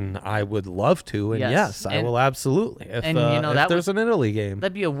 I mean, I would love to, and yes, I will absolutely. If there's an Italy game.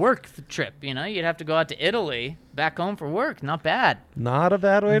 That'd be a work trip, You'd have to go out to Italy, back home for work. Not bad. Not a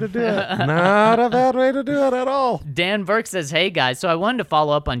bad way to do it. Not a bad way to do it at all. Dan Burke says, hey, guys, so I wanted to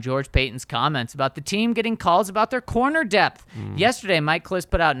follow up on George Payton's comments about the team getting calls about their corner depth. Yesterday, Mike Kliss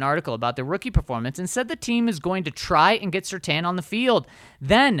put out an article about their rookie performance and said the team is going to try and get Surtain on the field.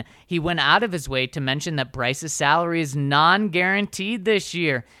 Then he went out of his way to mention that Bryce's salary is non-guaranteed this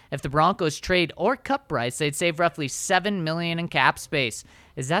year. If the Broncos trade or cut Bryce, they'd save roughly $7 million in cap space.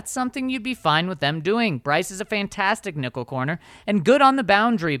 Is that something you'd be fine with them doing? Bryce is a fantastic nickel corner and good on the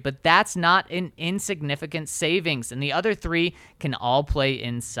boundary, but that's not an insignificant savings, and the other three can all play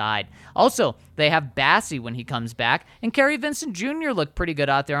inside. Also, they have Bassey when he comes back, and Kerry Vincent Jr. looked pretty good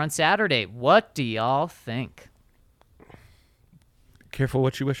out there on Saturday. What do y'all think? Careful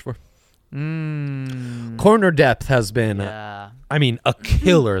what you wish for. Corner depth has been, a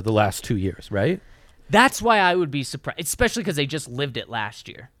killer the last 2 years, right? That's why I would be surprised, especially because they just lived it last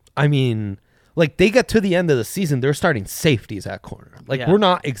year. I mean, like, they get to the end of the season, they're starting safeties at corner. Like, we're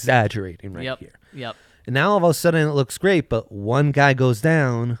not exaggerating here. Yep. And now all of a sudden it looks great, but one guy goes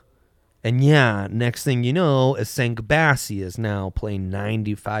down, and next thing you know, Asenga Bassey is now playing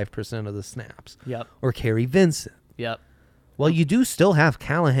 95% of the snaps. Yep. Or Kerry Vincent. Yep. Well, you do still have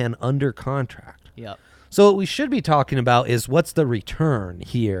Callahan under contract. Yep. So what we should be talking about is what's the return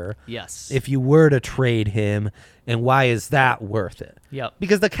here. Yes. If you were to trade him, and why is that worth it? Yep.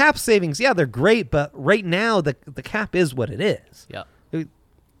 Because the cap savings, they're great, but right now the cap is what it is. Yep.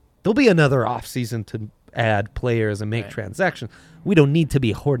 There'll be another offseason to add players and make transactions. We don't need to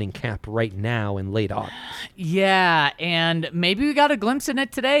be hoarding cap right now in late August. Yeah, and maybe we got a glimpse in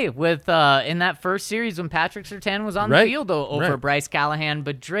it today with in that first series when Patrick Surtain was on the field over Bryce Callahan.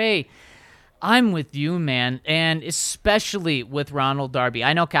 But Dre, I'm with you, man, and especially with Ronald Darby.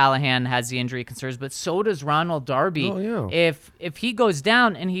 I know Callahan has the injury concerns, but so does Ronald Darby. Oh, yeah. If he goes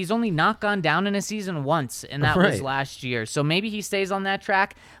down, and he's only not gone down in a season once, and that was last year, so maybe he stays on that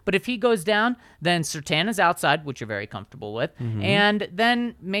track. But if he goes down, then Surtain is outside, which you're very comfortable with, and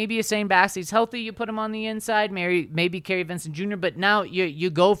then maybe Asenga Bassey's healthy, you put him on the inside, maybe Kerry Vincent Jr., but now you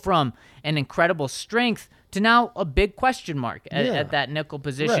go from an incredible strength to now a big question mark at that nickel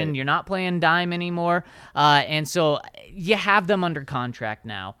position. Right. You're not playing dime anymore. And so you have them under contract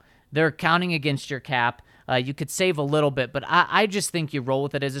now. They're counting against your cap. You could save a little bit, but I just think you roll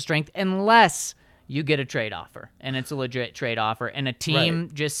with it as a strength unless you get a trade offer, and it's a legit trade offer, and a team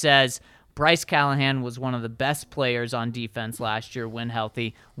just says, Bryce Callahan was one of the best players on defense last year when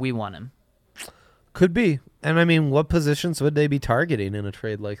healthy. We want him. Could be. And I mean, what positions would they be targeting in a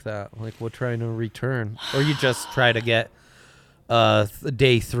trade like that? Like, what trying to return? Or you just try to get a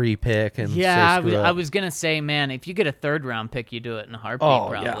day 3 pick and yeah, I was gonna say, man, if you get a 3rd round pick, you do it in a heartbeat.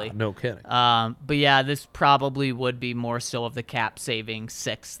 Probably. Yeah, no kidding. But yeah, this probably would be more so of the cap saving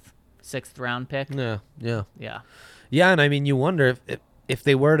sixth round pick. Yeah. And I mean, you wonder if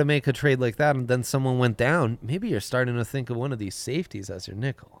they were to make a trade like that and then someone went down, maybe you're starting to think of one of these safeties as your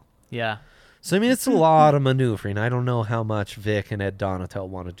nickel. Yeah. So, I mean, it's a lot of maneuvering. I don't know how much Vic and Ed Donatel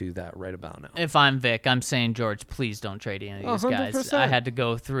want to do that right about now. If I'm Vic, I'm saying, George, please don't trade any of these guys. 100%. I had to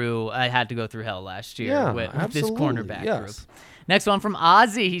go through hell last year with this cornerback group. Next one from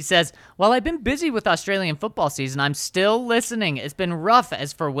Ozzy. He says, while I've been busy with Australian football season, I'm still listening. It's been rough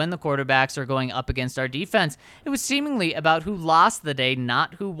as for when the quarterbacks are going up against our defense. It was seemingly about who lost the day,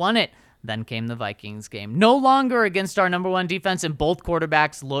 not who won it. Then came the Vikings game. No longer against our number 1 defense, and both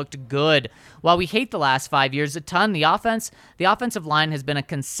quarterbacks looked good. While we hate the last 5 years a ton, the offensive line has been a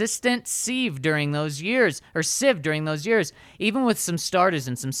consistent sieve during those years. Even with some starters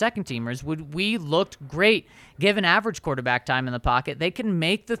and some second-teamers, we looked great. Given average quarterback time in the pocket, they can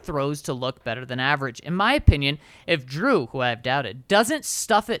make the throws to look better than average. In my opinion, if Drew, who I have doubted, doesn't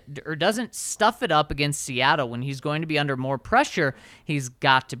stuff it up against Seattle when he's going to be under more pressure, he's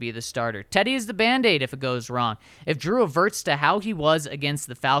got to be the starter. Teddy is the Band-Aid if it goes wrong. If Drew reverts to how he was against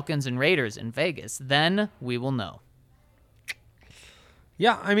the Falcons and Raiders in Vegas, then we will know.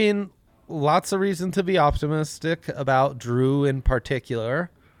 Yeah, I mean, lots of reason to be optimistic about Drew in particular.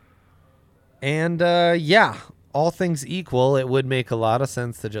 And, all things equal, it would make a lot of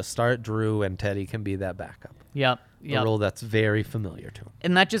sense to just start Drew and Teddy can be that backup. Yep. A role that's very familiar to him.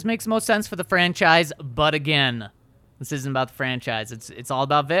 And that just makes most sense for the franchise. But again, this isn't about the franchise. It's all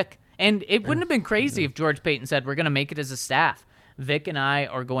about Vic. And it wouldn't have been crazy if George Payton said, we're going to make it as a staff. Vic and I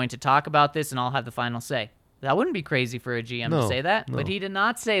are going to talk about this, and I'll have the final say. That wouldn't be crazy for a GM to say that. No. But he did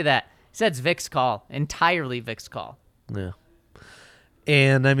not say that. He said it's Vic's call. Entirely Vic's call. Yeah.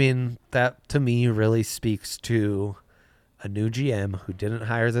 And, I mean, that to me really speaks to a new GM who didn't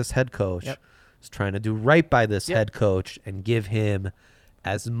hire this head coach, is trying to do right by this head coach and give him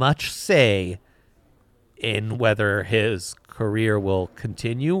as much say in whether his career will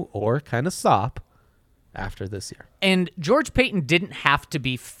continue or kind of stop after this year. And George Payton didn't have to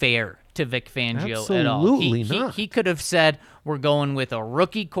be fair to Vic Fangio at all. Absolutely not. He could have said, we're going with a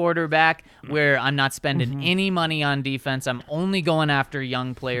rookie quarterback where I'm not spending any money on defense. I'm only going after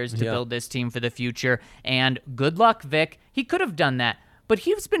young players to build this team for the future. And good luck, Vic. He could have done that. But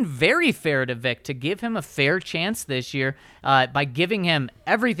he's been very fair to Vic to give him a fair chance this year by giving him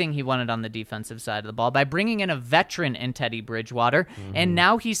everything he wanted on the defensive side of the ball, by bringing in a veteran in Teddy Bridgewater. And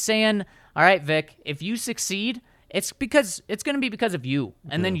now he's saying, all right, Vic, if you succeed, it's going to be because of you.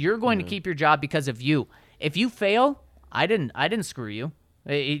 And then you're going to keep your job because of you. If you fail, I didn't screw you.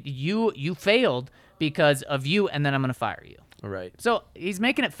 You failed because of you, and then I'm going to fire you. All right. So he's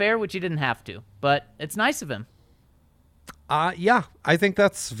making it fair, which he didn't have to. But it's nice of him. Yeah, I think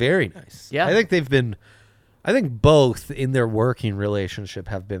that's very nice. Yeah. I think both in their working relationship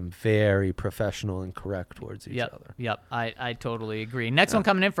have been very professional and correct towards each other. Yep, I totally agree. Next one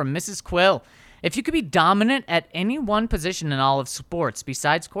coming in from Mrs. Quill. If you could be dominant at any one position in all of sports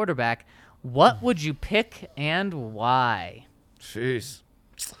besides quarterback, what would you pick and why? Jeez.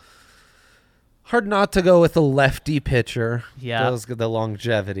 Hard not to go with a lefty pitcher. Yeah. The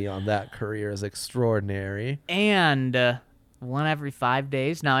longevity on that career is extraordinary. And one every 5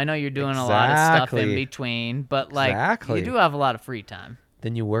 days. Now, I know you're doing a lot of stuff in between, but you do have a lot of free time.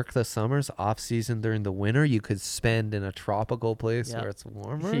 Then you work the summers, off season during the winter. You could spend in a tropical place where it's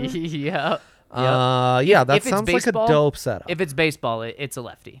warmer. Yeah, that sounds like a dope setup. If it's baseball, it's a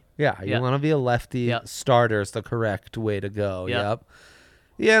lefty. Yeah, you want to be a lefty. Starter is the correct way to go. Yep.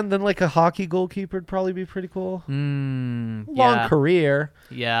 Yeah, and then like a hockey goalkeeper would probably be pretty cool. Long career.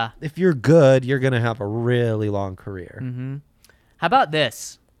 Yeah. If you're good, you're going to have a really long career. Mm-hmm. How about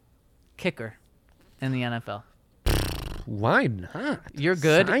this? Kicker in the NFL. Why not? You're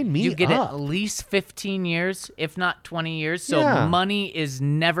good. Sign me you get up. at least 15 years, if not 20 years. So money is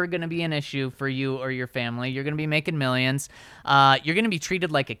never going to be an issue for you or your family. You're going to be making millions. You're going to be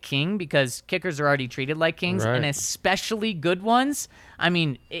treated like a king because kickers are already treated like kings, and especially good ones. I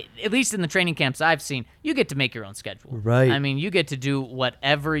mean, at least in the training camps I've seen, you get to make your own schedule. Right. I mean, you get to do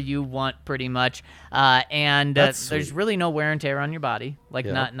whatever you want pretty much. And there's really no wear and tear on your body,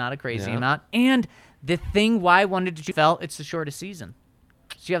 not a crazy amount. And the thing why I wanted to felt it's the shortest season.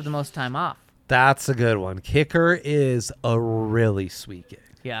 So you have the most time off. That's a good one. Kicker is a really sweet gig.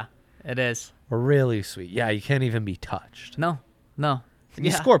 Yeah, it is. Really sweet. Yeah, you can't even be touched. No.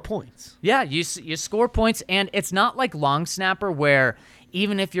 You score points. Yeah, you score points, and it's not like long snapper where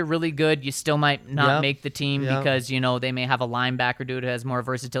even if you're really good, you still might not make the team because, they may have a linebacker dude who has more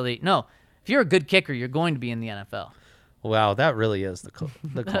versatility. No, if you're a good kicker, you're going to be in the NFL. Wow, that really is the call.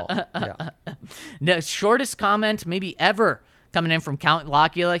 Yeah. The shortest comment maybe ever coming in from Count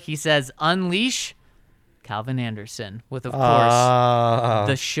Locula. He says, unleash Calvin Anderson with, of course,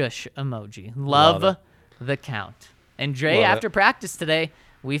 the shush emoji. Love the Count. And Dre, after practice today,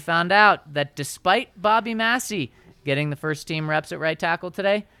 we found out that despite Bobby Massey getting the first team reps at right tackle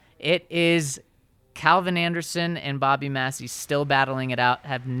today, it is Calvin Anderson and Bobby Massey still battling it out,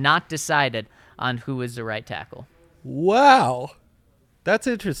 have not decided on who is the right tackle. Wow. That's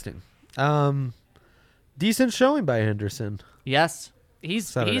interesting. Decent showing by Anderson. Yes.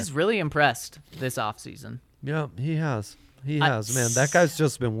 He's really impressed this offseason. Yeah, he has. Man, that guy's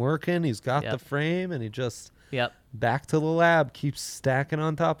just been working. He's got the frame, and he just back to the lab, keeps stacking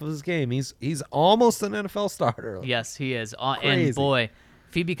on top of his game. He's almost an NFL starter. Yes, he is. And boy,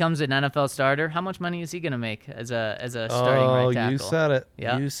 if he becomes an NFL starter, how much money is he going to make as a starting right tackle? You said it.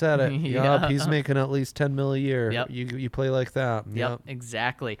 Yep. You said it. Yep. He's making at least $10 million a year. Yep. You play like that. Yep,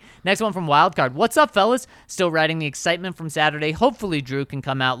 exactly. Next one from Wildcard. What's up, fellas? Still riding the excitement from Saturday. Hopefully Drew can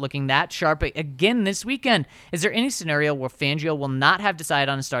come out looking that sharp again this weekend. Is there any scenario where Fangio will not have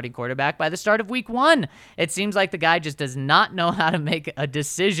decided on a starting quarterback by the start of week 1? It seems like the guy just does not know how to make a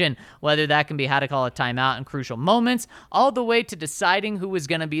decision, whether that can be how to call a timeout in crucial moments, all the way to deciding who is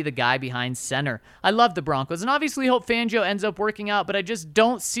going to be the guy behind center. I love the Broncos and obviously hope Fangio ends up working out, but I just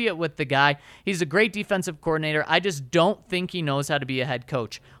don't see it with the guy. He's a great defensive coordinator. I just don't think he knows how to be a head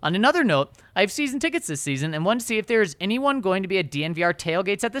coach. On another note, I have season tickets this season and want to see if there is anyone going to be at DNVR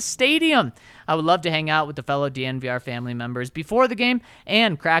tailgates at the stadium. I would love to hang out with the fellow DNVR family members before the game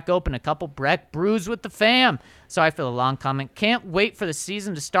and crack open a couple Breck brews with the fam. Sorry for the long comment. Can't wait for the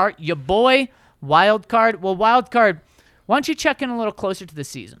season to start. Ya boy, Wildcard. Well, Wildcard, why don't you check in a little closer to the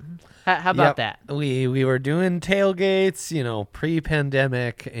season? How about that? We were doing tailgates,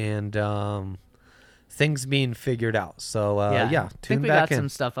 pre-pandemic, and things being figured out. So tune back in. I think we got some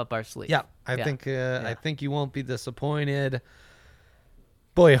stuff up our sleeve. Yeah, I think you won't be disappointed.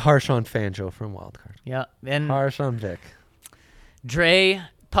 Boy, harsh on Fangio from Wildcard. Yeah, and harsh on Vic. Dre,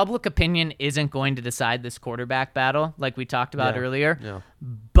 public opinion isn't going to decide this quarterback battle like we talked about earlier. Yeah.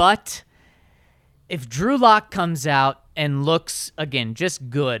 But if Drew Lock comes out and looks, again, just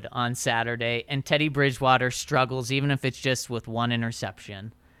good on Saturday, and Teddy Bridgewater struggles, even if it's just with one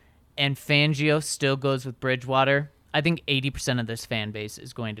interception, and Fangio still goes with Bridgewater, I think 80% of this fan base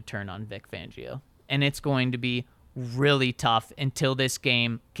is going to turn on Vic Fangio. And it's going to be really tough until this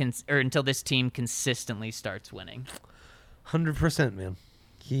team consistently starts winning. 100%, man.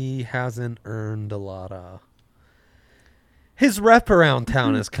 He hasn't earned a lot of... His rep around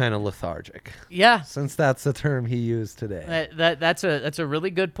town is kind of lethargic. Yeah. Since that's the term he used today. That's a really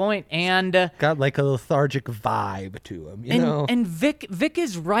good point. And got like a lethargic vibe to him, you know? And Vic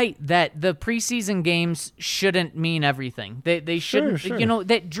is right that the preseason games shouldn't mean everything. They shouldn't, sure.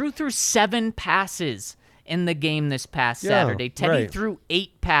 That Drew threw 7 passes in the game this past Saturday. Teddy threw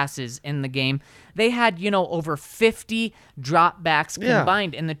 8 passes in the game. They had, over 50 dropbacks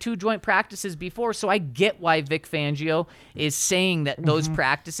combined in the 2 joint practices before. So I get why Vic Fangio is saying that those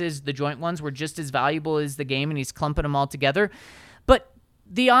practices, the joint ones, were just as valuable as the game, and he's clumping them all together. But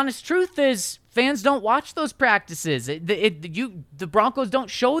the honest truth is fans don't watch those practices. The Broncos don't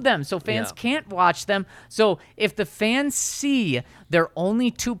show them, so fans can't watch them. So if the fans see their only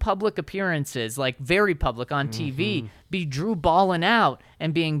 2 public appearances, like very public on TV, be Drew balling out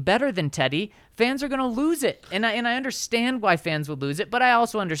and being better than Teddy, fans are going to lose it. And I understand why fans would lose it, but I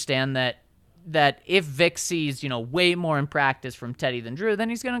also understand that if Vic sees, way more in practice from Teddy than Drew, then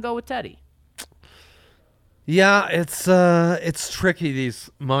he's going to go with Teddy. Yeah, it's tricky, these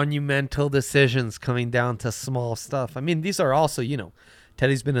monumental decisions coming down to small stuff. I mean, these are also,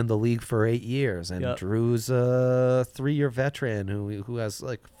 Teddy's been in the league for 8 years, and Drew's a 3-year veteran who has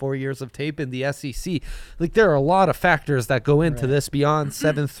like 4 years of tape in the SEC. Like, there are a lot of factors that go into this beyond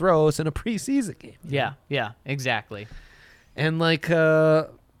 7 throws in a preseason game. Yeah, exactly. And like, I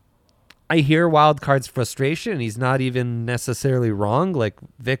hear Wildcard's frustration. He's not even necessarily wrong. Like,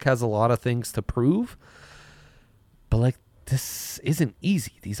 Vic has a lot of things to prove. But, like, this isn't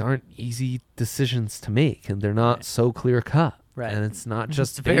easy. These aren't easy decisions to make, and they're not so clear-cut. Right. And it's not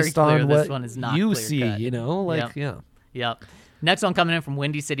just it's based on what one is not you see, cut. Like, Yep. Next one coming in from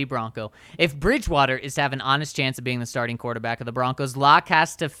Windy City Bronco. If Bridgewater is to have an honest chance of being the starting quarterback of the Broncos, Locke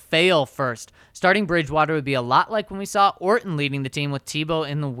has to fail first. Starting Bridgewater would be a lot like when we saw Orton leading the team with Tebow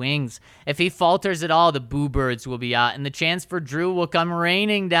in the wings. If he falters at all, the Boo Birds will be out, and the chance for Drew will come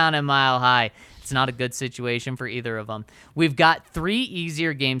raining down at Mile High. It's not a good situation for either of them. We've got 3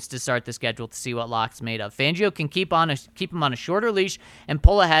 easier games to start the schedule to see what Locke's made of. Fangio can keep him on a shorter leash and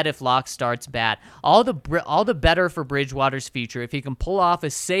pull ahead if Locke starts bad. All the better for Bridgewater's future if he can pull off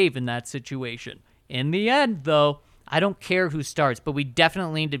a save in that situation. In the end, though, I don't care who starts, but we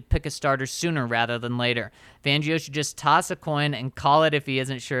definitely need to pick a starter sooner rather than later. Fangio should just toss a coin and call it if he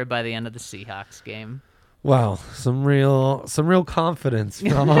isn't sure by the end of the Seahawks game. Wow, some real confidence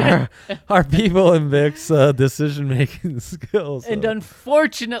from our people in Vic's decision-making skills. And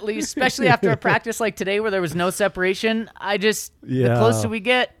unfortunately, especially after a practice like today where there was no separation, the closer we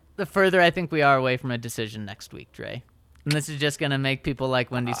get, the further I think we are away from a decision next week, Dre. And this is just going to make people like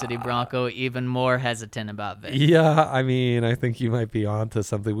Windy City Bronco even more hesitant about Vic. Yeah, I mean, I think you might be onto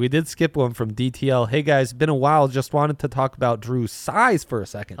something. We did skip one from DTL. Hey, guys, been a while. Just wanted to talk about Drew's size for a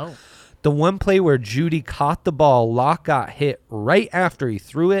second. Oh. The one play where Judy caught the ball, Locke got hit right after he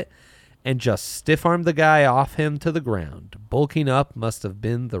threw it and just stiff-armed the guy off him to the ground. Bulking up must have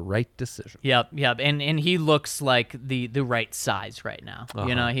been the right decision. Yep. And he looks like the right size right now. Uh-huh.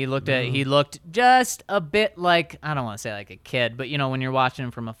 You know, he looked just a bit like, I don't want to say like a kid, but you know, when you're watching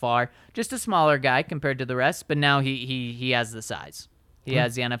him from afar, just a smaller guy compared to the rest, but now he has the size. He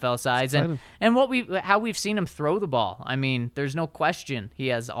has the NFL size, and how we've seen him throw the ball. I mean, there's no question he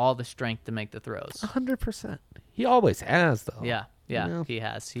has all the strength to make the throws. 100%. He always has, though. Yeah, he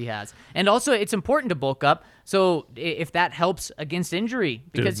has. And also, it's important to bulk up. So if that helps against injury,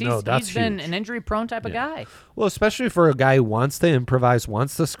 because he's been an injury-prone type of guy. Well, especially for a guy who wants to improvise,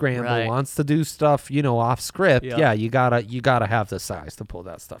 wants to scramble, wants to do stuff, off script. Yep. Yeah, you gotta have the size to pull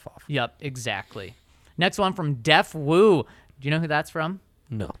that stuff off. Yep, exactly. Next one from Def Woo. Do you know who that's from?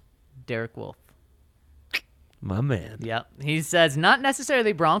 No. Derek Wolf. My man. Yep. He says, not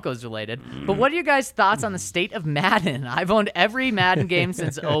necessarily Broncos related, but what are your guys' thoughts on the state of Madden? I've owned every Madden game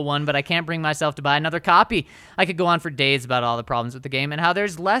since 01, but I can't bring myself to buy another copy. I could go on for days about all the problems with the game and how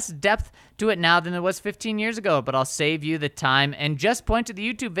there's less depth to it now than there was 15 years ago, but I'll save you the time and just point to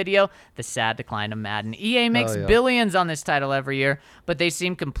the YouTube video, The Sad Decline of Madden. EA makes billions on this title every year, but they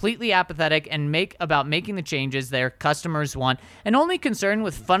seem completely apathetic and about making the changes their customers want and only concerned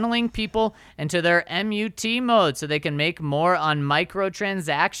with funneling people into their MUT mode so they can make more on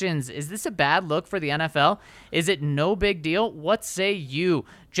microtransactions. Is this a bad look for the NFL? Is it no big deal? What say you?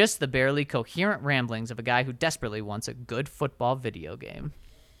 Just the barely coherent ramblings of a guy who desperately wants a good football video game.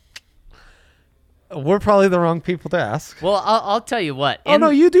 We're probably the wrong people to ask. Well, I'll tell you what. No,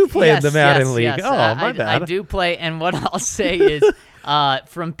 you do play in the Madden League. Yes. My bad. I do play, and what I'll say is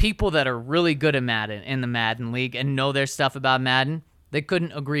from people that are really good at Madden in the Madden League and know their stuff about Madden, they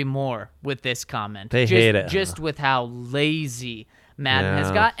couldn't agree more with this comment. They hate it. Just with how lazy Madden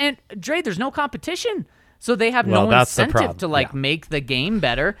has got. And, Dre, there's no competition. So they have no incentive to, make the game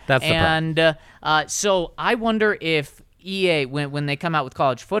better. That's the problem. And so I wonder if EA, when they come out with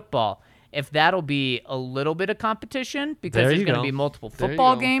college football, if that'll be a little bit of competition because there's going to be multiple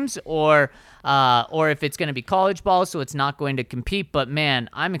football games or if it's going to be college ball, so it's not going to compete. But, man,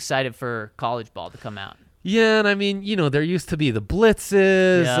 I'm excited for college ball to come out. Yeah, and I mean, there used to be the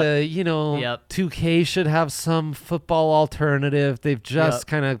blitzes. 2K should have some football alternative. They've just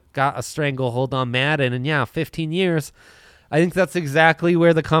kind of got a stranglehold on Madden. And, 15 years, I think that's exactly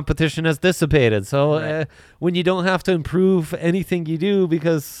where the competition has dissipated. So when you don't have to improve anything you do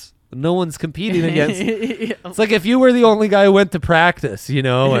because no one's competing against. It's like if you were the only guy who went to practice, and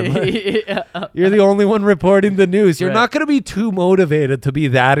you're the only one reporting the news. You're not going to be too motivated to be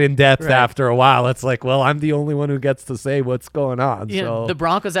that in-depth after a while. It's like, well, I'm the only one who gets to say what's going on. So the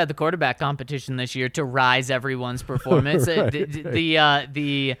Broncos had the quarterback competition this year to rise everyone's performance.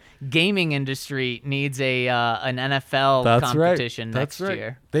 The gaming industry needs an NFL competition next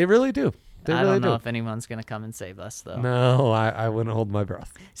year. They really do. I don't know if anyone's going to come and save us, though. No, I wouldn't hold my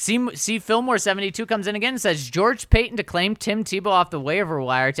breath. See Fillmore 72 comes in again and says, George Payton to claim Tim Tebow off the waiver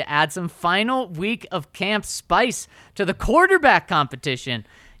wire to add some final week of camp spice to the quarterback competition.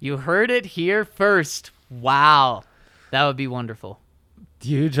 You heard it here first. Wow. That would be wonderful. Do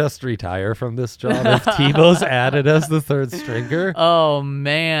you just retire from this job if Tebow's added as the third stringer? Oh,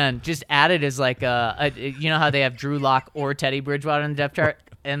 man. Just added as like you know how they have Drew Lock or Teddy Bridgewater in the depth chart?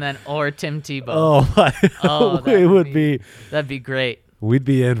 And then, or Tim Tebow. It would be. That'd be great. We'd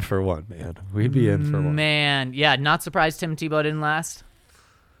be in for one, man. We'd be in for one. Man, yeah, not surprised Tim Tebow didn't last.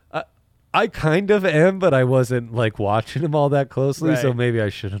 I kind of am, but I wasn't like watching him all that closely, so Right. maybe I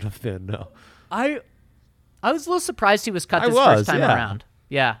shouldn't have been. No. I was a little surprised he was cut this was, first time yeah. around.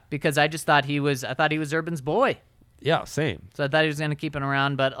 Yeah, because I thought he was Urban's boy. Yeah, same. So I thought he was going to keep him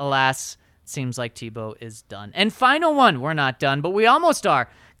around, but alas, seems like Tebow is done. And final one, we're not done, but we almost are.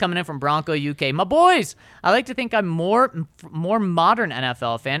 Coming in from Bronco UK, my boys. I like to think I'm more modern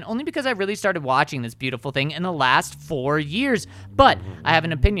NFL fan, only because I really started watching this beautiful thing in the last 4 years. But I have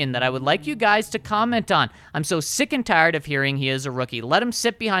an opinion that I would like you guys to comment on. I'm so sick and tired of hearing he is a rookie. Let him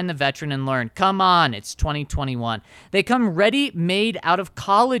sit behind the veteran and learn. Come on, it's 2021. They come ready-made out of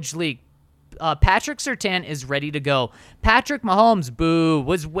college league. Patrick Surtain is ready to go. Patrick Mahomes, boo,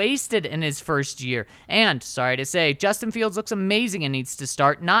 was wasted in his first year. And, sorry to say, Justin Fields looks amazing and needs to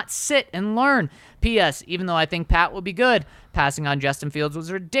start, not sit and learn. P.S. Even though I think Pat will be good, passing on Justin Fields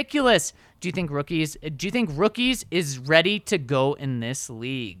was ridiculous. Do you think rookies is ready to go in this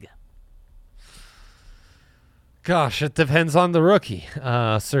league? Gosh, it depends on the rookie.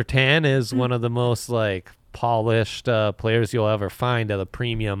 Surtain is one of the most like polished players you'll ever find at a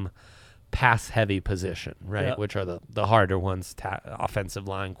premium pass-heavy position, right? Yep. Which are the harder ones, offensive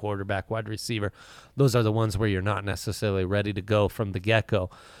line, quarterback, wide receiver. Those are the ones where you're not necessarily ready to go from the get-go.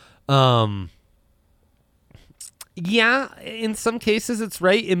 Yeah, in some cases it's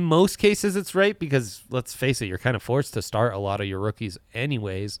right. In most cases it's right because, let's face it, you're kind of forced to start a lot of your rookies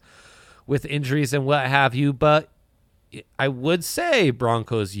anyways with injuries and what have you. But I would say,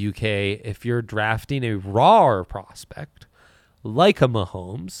 Broncos UK, if you're drafting a raw prospect like a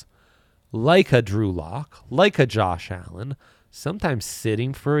Mahomes, like a Drew Lock, like a Josh Allen, sometimes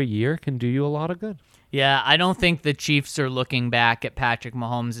sitting for a year can do you a lot of good. Yeah, I don't think the Chiefs are looking back at Patrick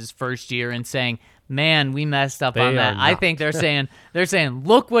Mahomes' first year and saying, man, we messed up on that. I think they're saying,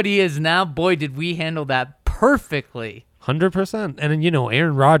 look what he is now. Boy, did we handle that perfectly. 100%. And,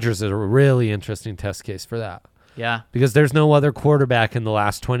 Aaron Rodgers is a really interesting test case for that. Yeah. Because there's no other quarterback in the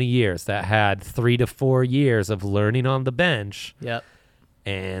last 20 years that had 3 to 4 years of learning on the bench. Yep.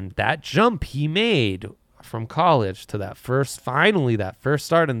 And that jump he made from college to that first start in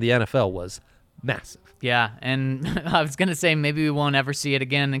the NFL was massive. Yeah, and I was going to say maybe we won't ever see it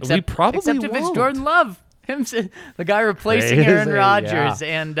again except if won't. it's Jordan Love. The guy replacing Aaron Rodgers.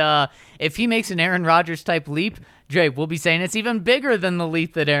 Yeah. And if he makes an Aaron Rodgers type leap, Dre, we'll be saying it's even bigger than the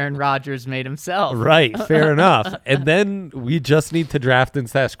leap that Aaron Rodgers made himself. Right, fair enough. And then we just need to draft and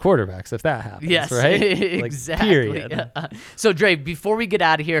stash quarterbacks if that happens, yes, right? Exactly. Period. So, Dre, before we get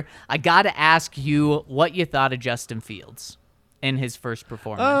out of here, I got to ask you what you thought of Justin Fields in his first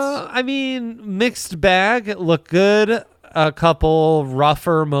performance. Mixed bag. It looked good. A couple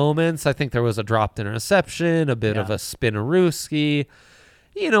rougher moments. I think there was a dropped interception, a bit of a spinnerooski.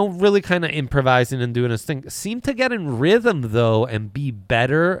 Really kind of improvising and doing his thing. Seemed to get in rhythm, though, and be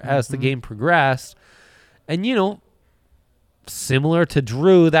better as the game progressed. And, similar to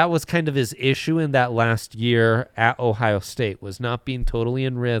Drew, that was kind of his issue in that last year at Ohio State, was not being totally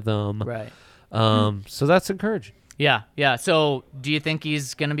in rhythm. Right. So that's encouraging. Yeah. So do you think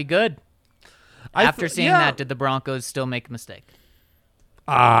he's going to be good? After seeing that, did the Broncos still make a mistake?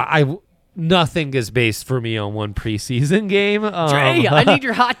 Nothing is based for me on one preseason game. Dre, I need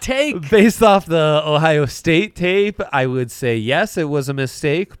your hot take. Based off the Ohio State tape, I would say yes, it was a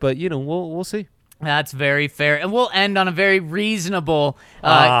mistake, but we'll see. That's very fair. And we'll end on a very reasonable,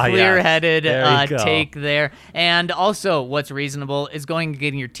 clear-headed take there. And also, what's reasonable is going and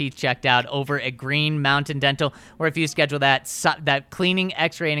getting your teeth checked out over at Green Mountain Dental, where if you schedule that cleaning,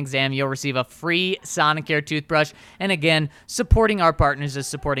 x-ray, and exam, you'll receive a free Sonicare toothbrush. And again, supporting our partners is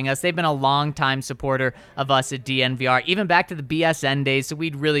supporting us. They've been a long-time supporter of us at DNVR, even back to the BSN days, so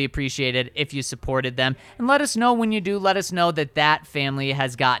we'd really appreciate it if you supported them. And let us know when you do. Let us know that family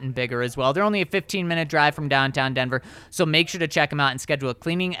has gotten bigger as well. They're only a 15-minute drive from downtown Denver, so make sure to check them out and schedule a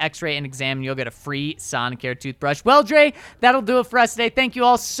cleaning, x-ray, and exam, and you'll get a free Sonicare toothbrush. Well, Dre, that'll do it for us today. Thank you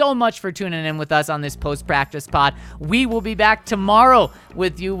all so much for tuning in with us on this post-practice pod. We will be back tomorrow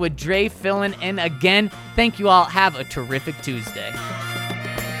with Dre filling in again. Thank you all. Have a terrific Tuesday.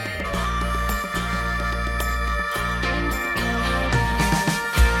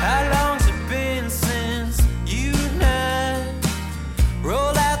 How long's it been since you and I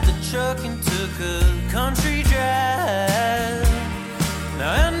rolled out the truck and took a country drive?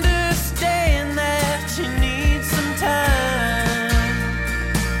 Now I understand that you need some time.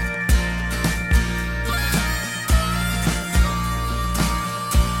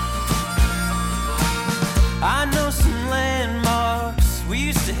 I know some landmarks we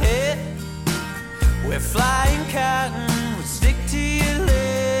used to hit where flying cotton would stick to your lips.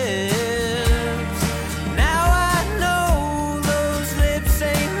 Now I know those lips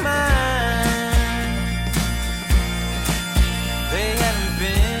ain't mine.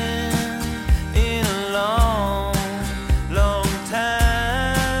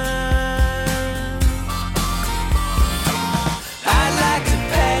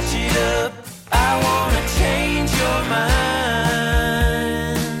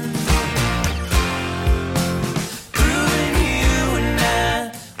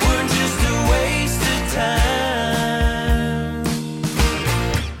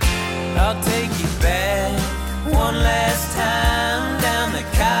 I'll take